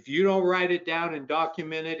 if you don't write it down and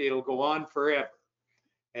document it, it'll go on forever.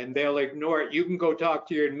 And they'll ignore it. You can go talk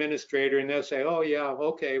to your administrator and they'll say, oh yeah,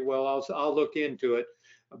 okay, well, I'll look into it.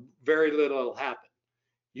 Very little will happen.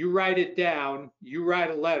 You write it down, you write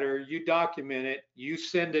a letter, you document it, you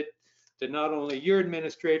send it to not only your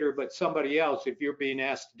administrator, but somebody else if you're being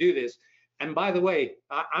asked to do this. And by the way,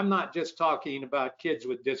 I'm not just talking about kids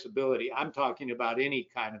with disability. I'm talking about any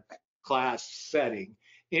kind of class setting.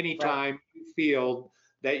 Anytime you feel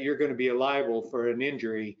that you're going to be liable for an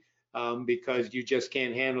injury because you just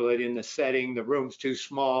can't handle it in the setting, the room's too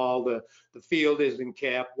small, the field isn't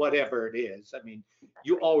kept, whatever it is. I mean,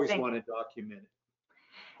 you always want to document it.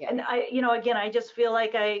 And again, I just feel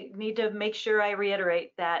like I need to make sure I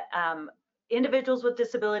reiterate that individuals with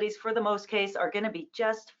disabilities, for the most case, are going to be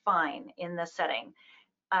just fine in this setting.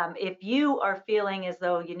 If you are feeling as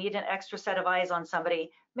though you need an extra set of eyes on somebody,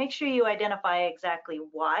 make sure you identify exactly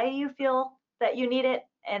why you feel that you need it,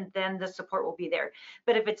 and then the support will be there.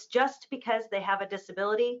 But if it's just because they have a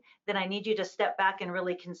disability, then I need you to step back and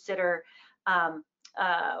really consider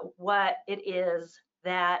what it is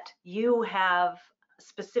that you have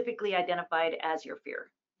specifically identified as your fear.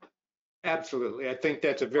 Absolutely. I think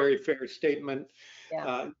that's a very fair statement.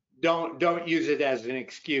 Yeah. Don't use it as an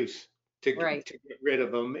excuse to Right. get rid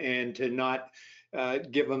of them and to not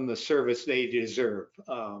give them the service they deserve.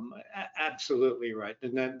 Absolutely right.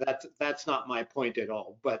 And that's not my point at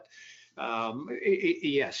all. But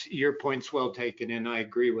yes, your point's well taken, and I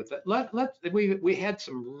agree with it. We had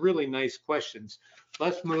some really nice questions.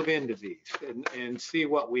 Let's move into these and see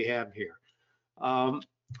what we have here.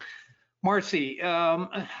 Marcy, how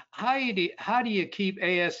do you keep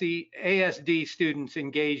ASD students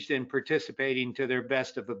engaged and participating to their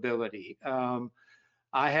best of ability?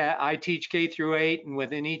 I teach K through 8, and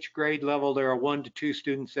within each grade level, there are 1 to 2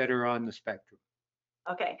 students that are on the spectrum.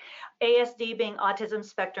 Okay, ASD being autism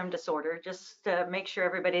spectrum disorder, just to make sure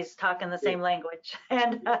everybody's talking the same language.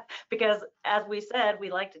 And because as we said, we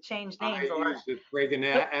like to change names a lot. I use the friggin'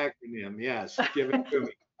 acronym, yes, give it to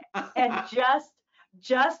me. And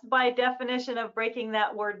just by definition of breaking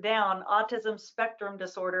that word down, autism spectrum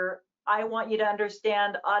disorder, I want you to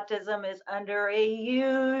understand autism is under a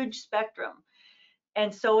huge spectrum.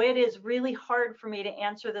 And so it is really hard for me to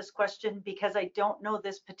answer this question because I don't know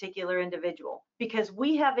this particular individual. Because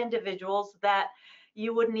we have individuals that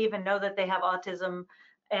you wouldn't even know that they have autism.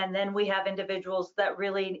 And then we have individuals that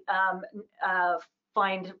really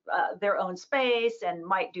find their own space and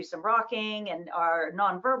might do some rocking and are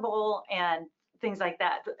nonverbal and things like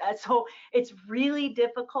that. So it's really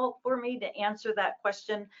difficult for me to answer that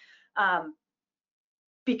question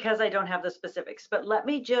because I don't have the specifics. But let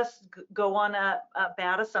me just go on a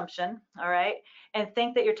bad assumption, all right, and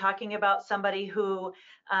think that you're talking about somebody who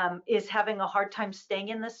is having a hard time staying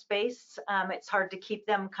in this space. It's hard to keep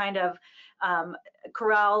them kind of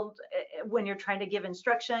corralled when you're trying to give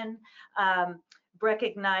instruction.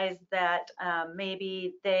 Recognize that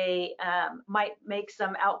maybe they might make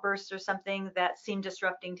some outbursts or something that seem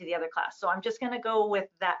disrupting to the other class. So I'm just going to go with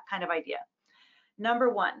that kind of idea.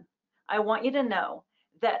 Number one, I want you to know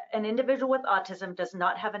that an individual with autism does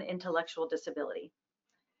not have an intellectual disability.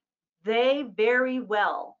 They very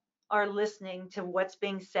well are listening to what's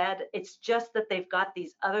being said. It's just that they've got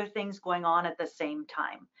these other things going on at the same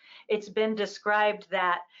time. It's been described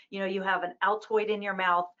that, you have an Altoid in your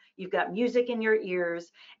mouth, you've got music in your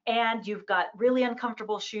ears, and you've got really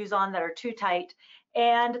uncomfortable shoes on that are too tight,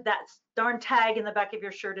 and that darn tag in the back of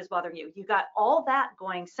your shirt is bothering you. You've got all that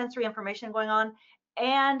sensory information going on,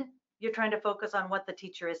 and you're trying to focus on what the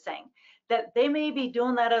teacher is saying. That they may be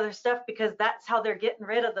doing that other stuff because that's how they're getting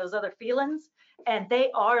rid of those other feelings, and they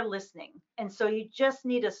are listening. And so you just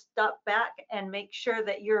need to step back and make sure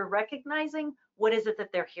that you're recognizing what is it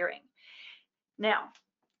that they're hearing. Now,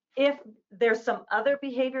 if there's some other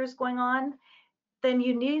behaviors going on, then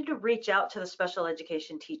you need to reach out to the special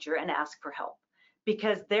education teacher and ask for help,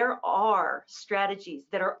 because there are strategies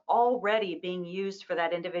that are already being used for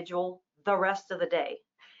that individual the rest of the day.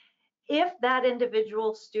 If that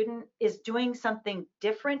individual student is doing something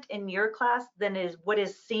different in your class than is what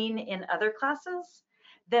is seen in other classes,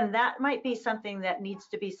 then that might be something that needs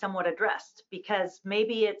to be somewhat addressed, because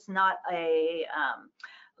maybe it's not a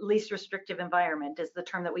least restrictive environment is the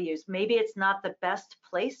term that we use. Maybe it's not the best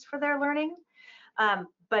place for their learning,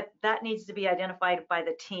 but that needs to be identified by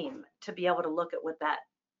the team to be able to look at what that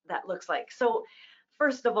looks like. So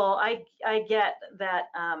first of all, I get that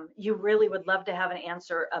you really would love to have an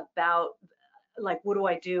answer about, like, what do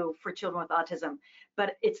I do for children with autism?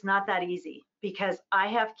 But it's not that easy, because I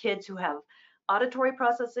have kids who have auditory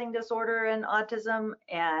processing disorder and autism,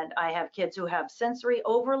 and I have kids who have sensory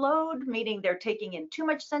overload, meaning they're taking in too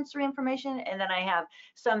much sensory information, and then I have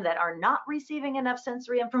some that are not receiving enough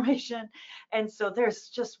sensory information. And so there's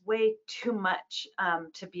just way too much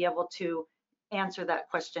to be able to answer that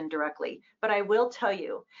question directly. But I will tell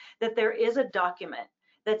you that there is a document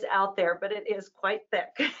that's out there, but it is quite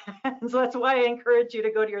thick. So that's why I encourage you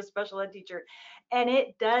to go to your special ed teacher. And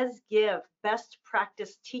it does give best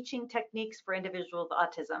practice teaching techniques for individuals with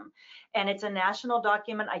autism. And it's a national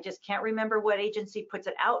document. I just can't remember what agency puts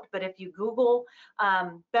it out, but if you Google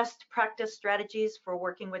best practice strategies for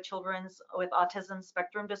working with children with autism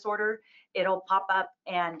spectrum disorder, it'll pop up.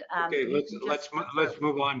 And Okay, let's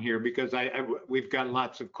move on here, because we've got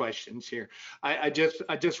lots of questions here. I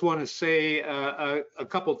just want to say a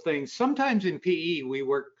couple things. Sometimes in PE we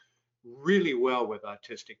work really well with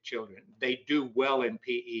autistic children. They do well in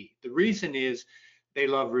PE. The reason is they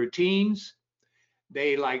love routines.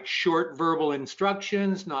 They like short verbal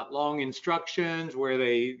instructions, not long instructions where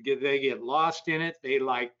they get lost in it. They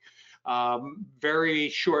like very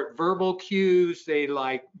short verbal cues. They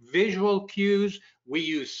like visual cues. We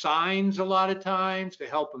use signs a lot of times to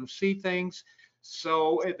help them see things.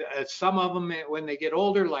 So some of them, when they get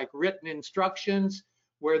older, like written instructions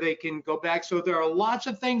where they can go back. So there are lots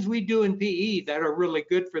of things we do in PE that are really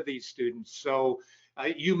good for these students. So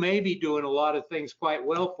you may be doing a lot of things quite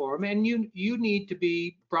well for them, and you need to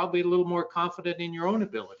be probably a little more confident in your own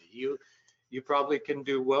ability. You probably can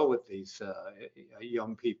do well with these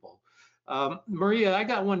young people. Maria, I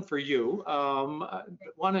got one for you. I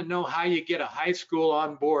want to know how you get a high school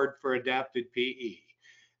on board for adapted PE.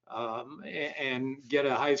 And get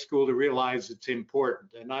a high school to realize it's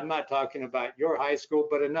important. And I'm not talking about your high school,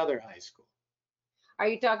 but another high school. Are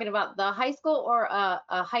you talking about the high school, or a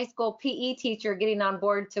high school PE teacher getting on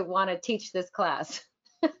board to want to teach this class?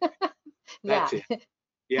 That's it.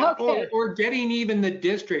 Yeah, Okay. or getting even the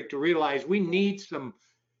district to realize we need some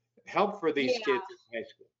help for these kids in high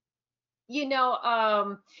school. You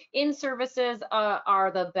know, in-services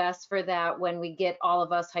are the best for that, when we get all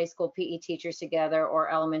of us high school PE teachers together or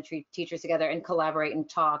elementary teachers together and collaborate and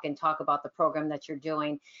talk about the program that you're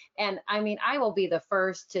doing. And I mean, I will be the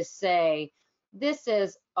first to say, this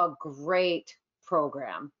is a great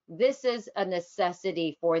program. This is a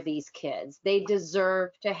necessity for these kids. They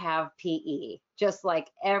deserve to have PE, just like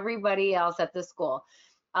everybody else at the school.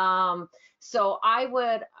 So I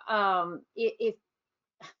would,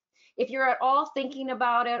 if you're at all thinking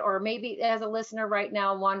about it, or maybe as a listener right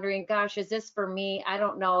now wondering, gosh, is this for me? I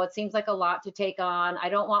don't know. It seems like a lot to take on. I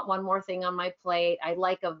don't want one more thing on my plate. I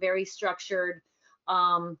like a very structured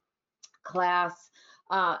class.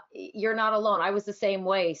 You're not alone. I was the same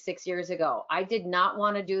way 6 years ago. I did not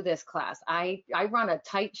want to do this class. I run a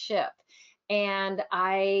tight ship. And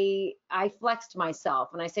I flexed myself,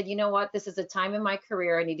 and I said, you know what, this is a time in my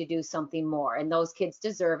career I need to do something more, and those kids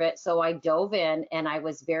deserve it. So I dove in, and I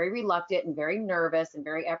was very reluctant and very nervous and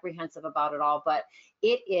very apprehensive about it all, but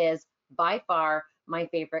it is by far my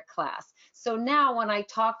favorite class. So now when I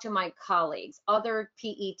talk to my colleagues, other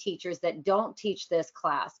PE teachers that don't teach this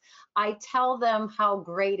class, I tell them how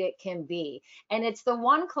great it can be. And it's the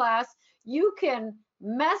one class you can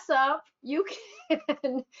mess up,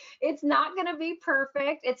 it's not going to be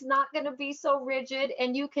perfect, it's not going to be so rigid,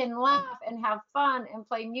 and you can laugh and have fun and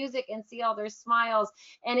play music and see all their smiles,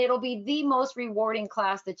 and it'll be the most rewarding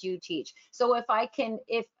class that you teach. So if I can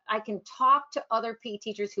talk to other PE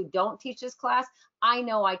teachers who don't teach this class, I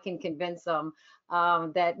know I can convince them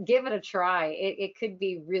that give it a try. It could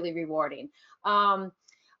be really rewarding. The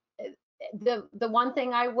one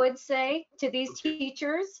thing I would say to these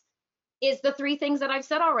teachers is the three things that I've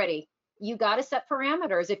said already. You got to set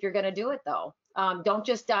parameters if you're going to do it, though. Don't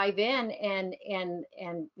just dive in and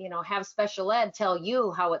you know, have special ed tell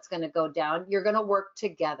you how it's going to go down. You're going to work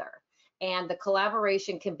together, and the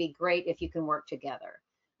collaboration can be great if you can work together.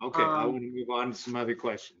 Okay, I want to move on to some other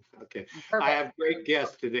questions. Okay, Perfect. I have great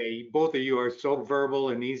guests today. Both of you are so verbal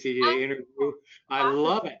and easy to interview. I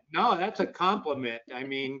love it. No, that's a compliment. I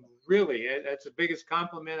mean, really, that's the biggest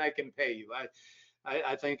compliment I can pay you.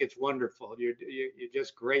 I think it's wonderful. You're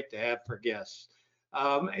just great to have for guests.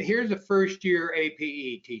 Here's a first-year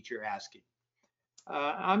APE teacher asking.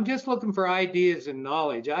 I'm just looking for ideas and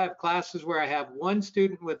knowledge. I have classes where I have one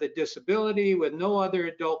student with a disability with no other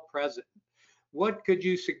adult present. What could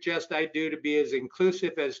you suggest I do to be as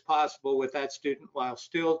inclusive as possible with that student while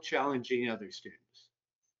still challenging other students?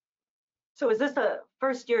 So is this a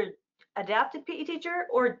first-year adapted PE teacher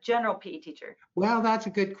or general PE teacher? Well, that's a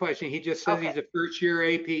good question. He just says Okay. he's a first year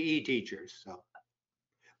APE teacher, so.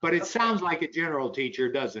 But it Okay. sounds like a general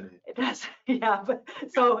teacher, doesn't it? It does, yeah. But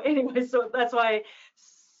so anyway, so that's why.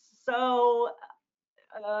 So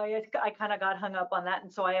I kind of got hung up on that,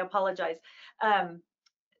 and so I apologize. Um,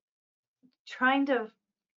 trying to,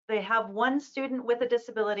 they have one student with a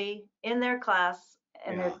disability in their class,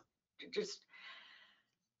 and Yeah. they're just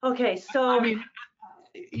okay. I So mean,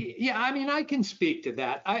 yeah, I mean, I can speak to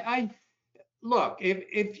that. Look,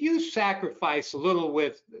 if you sacrifice a little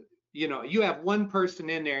with, you have one person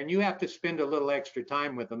in there and you have to spend a little extra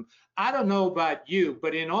time with them. I don't know about you,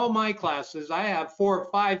 but in all my classes, I have 4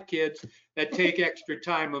 or 5 kids that take extra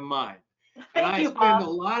time of mine. And thank I you, spend a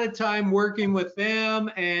Bob. lot of time working with them.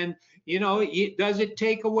 And, does it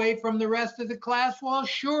take away from the rest of the class? Well,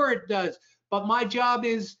 sure it does. But my job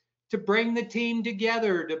is to bring the team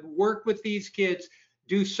together, to work with these kids.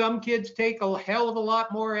 Do some kids take a hell of a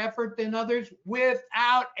lot more effort than others?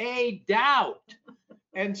 Without a doubt.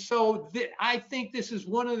 And so I think this is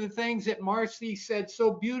one of the things that Marcy said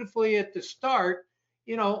so beautifully at the start.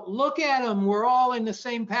 Look at them. We're all in the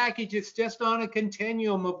same package. It's just on a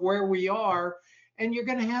continuum of where we are. And you're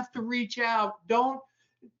going to have to reach out. Don't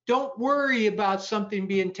worry about something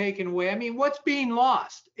being taken away. I mean, what's being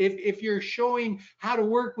lost? If you're showing how to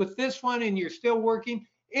work with this one and you're still working,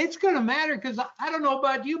 it's going to matter, because I don't know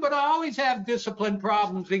about you, but I always have discipline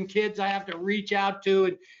problems in kids I have to reach out to,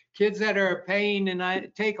 and kids that are a pain, and I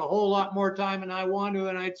take a whole lot more time than I want to.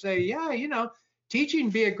 And I'd say, yeah, teaching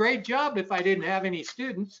would be a great job if I didn't have any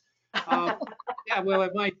students. Yeah, well,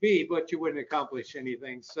 it might be, but you wouldn't accomplish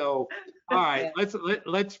anything. So, all right,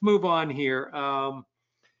 let's move on here.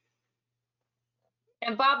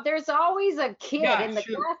 And Bob, there's always a kid Yeah, in the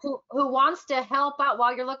shoot. class who wants to help out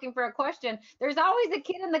while you're looking for a question. There's always a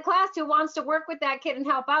kid in the class who wants to work with that kid and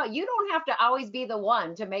help out. You don't have to always be the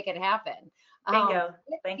one to make it happen. Bingo.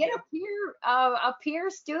 Thank Get you. a peer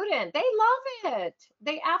student. They love it.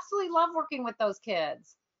 They absolutely love working with those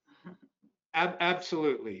kids.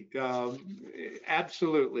 Absolutely.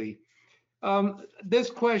 Absolutely. This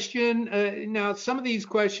question, now some of these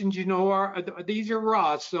questions, these are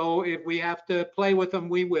raw. So if we have to play with them,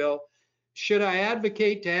 we will. Should I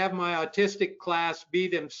advocate to have my autistic class be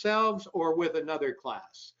themselves or with another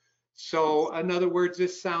class? So in other words,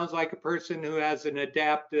 this sounds like a person who has an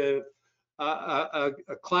adaptive, a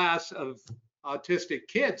class of autistic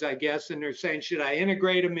kids, I guess. And they're saying, should I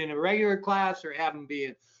integrate them in a regular class or have them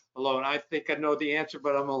be alone? I think I know the answer,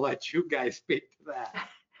 but I'm gonna let you guys speak to that.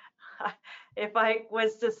 If I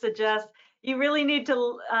was to suggest, you really need to,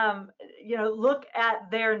 look at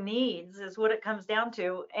their needs is what it comes down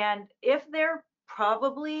to. And if they're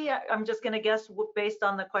probably, I'm just going to guess based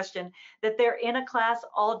on the question, that they're in a class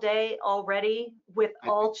all day already with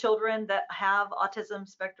all children that have autism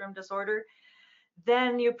spectrum disorder,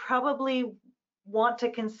 then you probably want to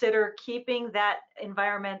consider keeping that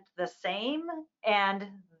environment the same. And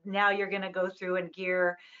now you're going to go through and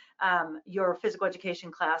gear your physical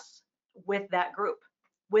education class with that group.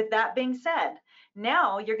 With that being said,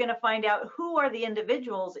 now you're going to find out who are the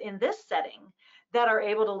individuals in this setting that are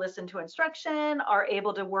able to listen to instruction, are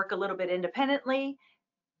able to work a little bit independently.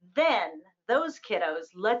 Then those kiddos,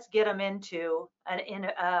 let's get them into an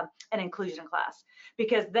inclusion class,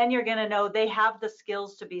 because then you're going to know they have the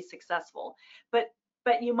skills to be successful. But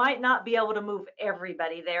you might not be able to move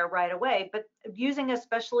everybody there right away. But using a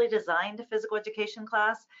specially designed physical education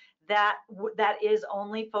class that is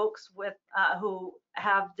only folks with who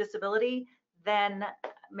have disability, then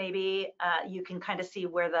maybe you can kind of see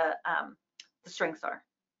where the strengths are.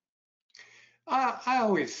 I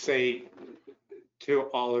always say to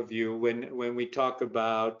all of you, when we talk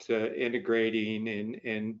about integrating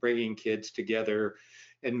and bringing kids together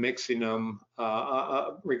and mixing them,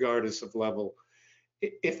 regardless of level,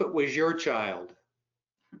 if it was your child,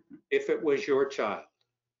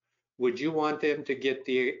 would you want them to get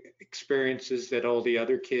the experiences that all the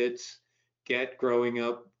other kids get growing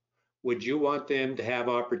up? Would you want them to have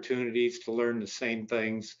opportunities to learn the same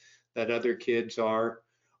things that other kids are?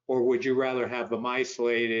 Or would you rather have them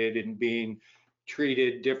isolated and being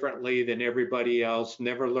treated differently than everybody else,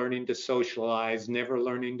 never learning to socialize, never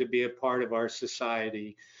learning to be a part of our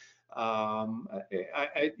society?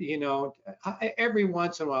 Every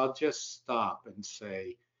once in a while, just stop and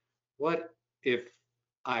say, what if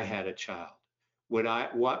I had a child?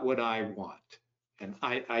 What would I want? And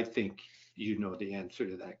I think you know the answer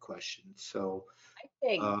to that question. So I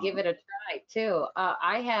say give it a try too.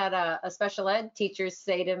 I had a special ed teacher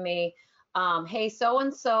say to me, hey,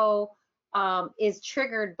 so-and-so is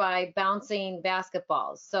triggered by bouncing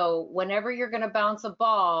basketballs. So whenever you're going to bounce a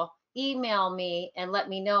ball, email me and let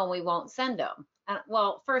me know and we won't send them.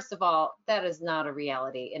 Well, first of all, that is not a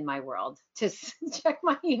reality in my world to check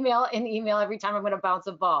my email and email every time I'm going to bounce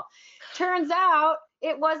a ball. Turns out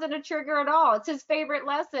it wasn't a trigger at all. It's his favorite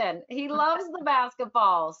lesson. He loves the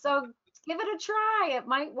basketball. So give it a try. It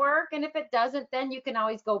might work. And if it doesn't, then you can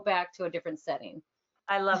always go back to a different setting.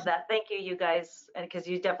 I love that. Thank you, you guys, and because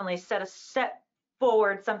you definitely set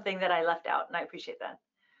forward something that I left out, and I appreciate that.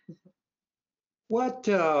 What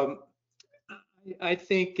I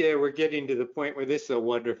think we're getting to the point where this is a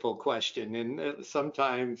wonderful question, and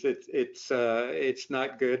sometimes it's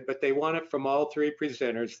not good, but they want it from all three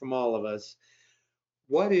presenters, from all of us.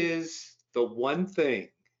 What is the one thing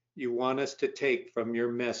you want us to take from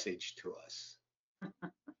your message to us?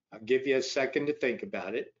 I'll give you a second to think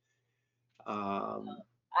about it. I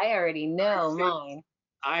already know mine.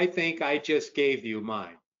 I think I just gave you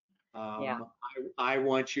mine. Yeah. I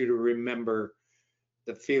want you to remember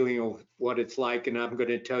the feeling of what it's like, and I'm going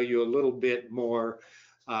to tell you a little bit more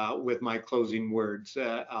with my closing words.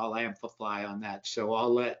 I'll amplify on that. So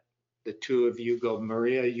I'll let the two of you go.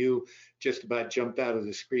 Maria, you just about jumped out of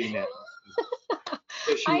the screen at me.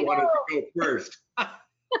 Guess you wanted to go first.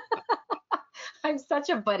 I'm such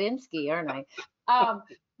a Budinsky, aren't I?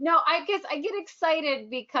 No, I guess I get excited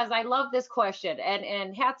because I love this question,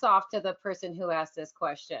 and hats off to the person who asked this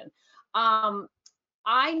question.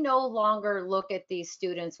 I no longer look at these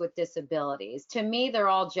students with disabilities. To me, they're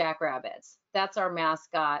all jackrabbits. That's our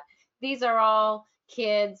mascot. These are all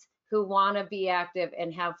kids who want to be active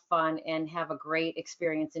and have fun and have a great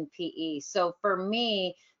experience in PE. So for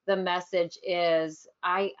me, the message is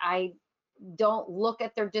I don't look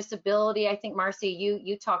at their disability. I think, Marcy,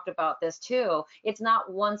 you talked about this too. It's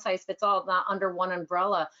not one size fits all, not under one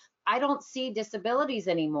umbrella. I don't see disabilities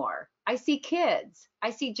anymore. I see kids. I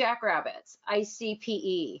see jackrabbits. I see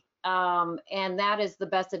PE. And that is the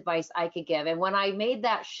best advice I could give. And when I made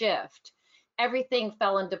that shift, everything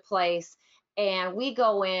fell into place. And we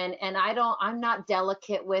go in and I'm not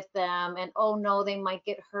delicate with them. And, oh no, they might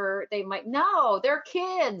get hurt. No, they're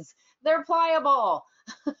kids. They're pliable.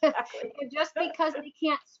 And just because they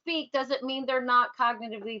can't speak doesn't mean they're not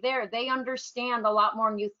cognitively there. They understand a lot more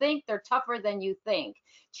than you think. They're tougher than you think.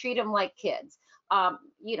 Treat them like kids. But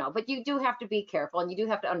you do have to be careful, and you do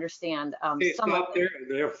have to understand. Stop there.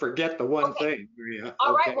 They'll forget the one thing, Maria.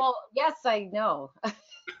 All right. Well, yes, I know.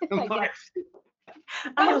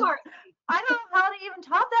 I don't know how to even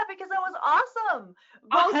top that because that was awesome.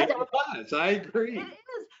 I agree. It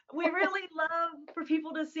is. We really love for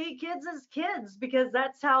people to see kids as kids because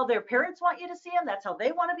that's how their parents want you to see them. That's how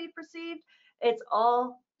they want to be perceived. It's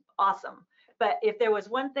all awesome. But if there was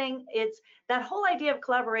one thing, it's that whole idea of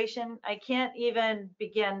collaboration. I can't even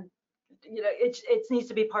begin. It needs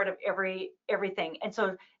to be part of everything. And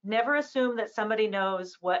so never assume that somebody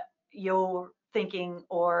knows what you're thinking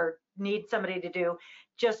or need somebody to do.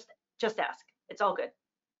 Just ask. It's all good.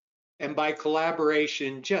 And by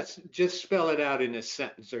collaboration, just spell it out in a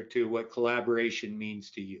sentence or two what collaboration means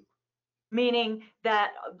to you. Meaning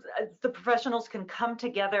that the professionals can come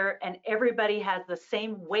together and everybody has the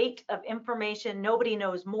same weight of information. Nobody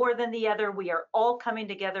knows more than the other. We are all coming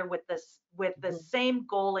together with the same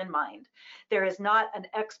goal in mind. There is not an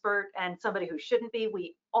expert and somebody who shouldn't be.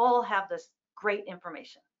 We all have this great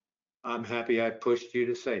information. I'm happy I pushed you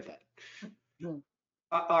to say that.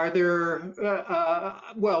 Are there,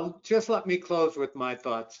 well, just let me close with my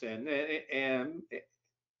thoughts then. And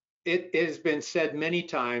it has been said many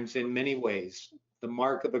times in many ways, the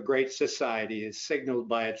mark of a great society is signaled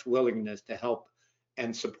by its willingness to help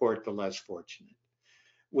and support the less fortunate.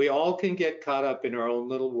 We all can get caught up in our own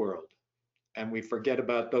little world, and we forget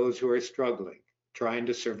about those who are struggling, trying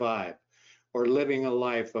to survive, or living a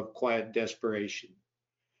life of quiet desperation.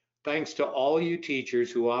 Thanks to all you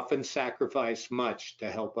teachers who often sacrifice much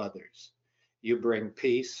to help others. You bring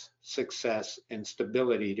peace, success, and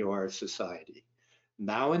stability to our society.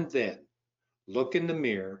 Now and then, look in the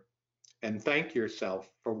mirror and thank yourself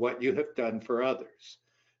for what you have done for others.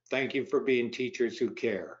 Thank you for being teachers who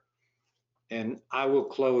care. And I will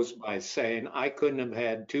close by saying I couldn't have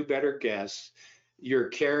had two better guests. Your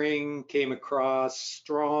caring came across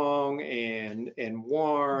strong and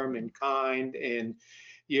warm and kind, and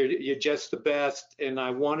you're just the best. And I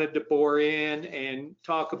wanted to bore in and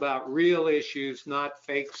talk about real issues, not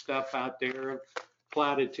fake stuff out there,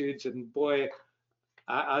 platitudes. And boy,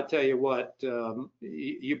 I'll tell you what,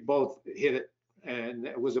 you both hit it, and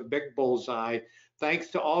it was a big bullseye. Thanks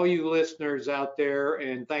to all you listeners out there,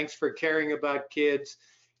 and thanks for caring about kids.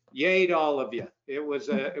 Yay to all of you. It was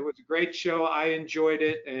a great show. I enjoyed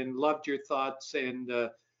it and loved your thoughts, and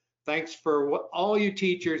Thanks for all you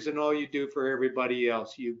teachers and all you do for everybody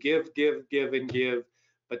else. You give, give, give, and give,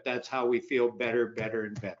 but that's how we feel better, better,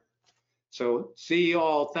 and better. So see you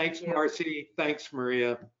all. Thanks, Thank you. Marcy. Thanks,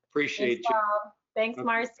 Maria. Thanks, Appreciate you. Bob. Thanks, Okay.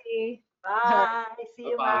 Marcy. Bye. See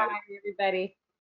you. Bye-bye. Bye, everybody.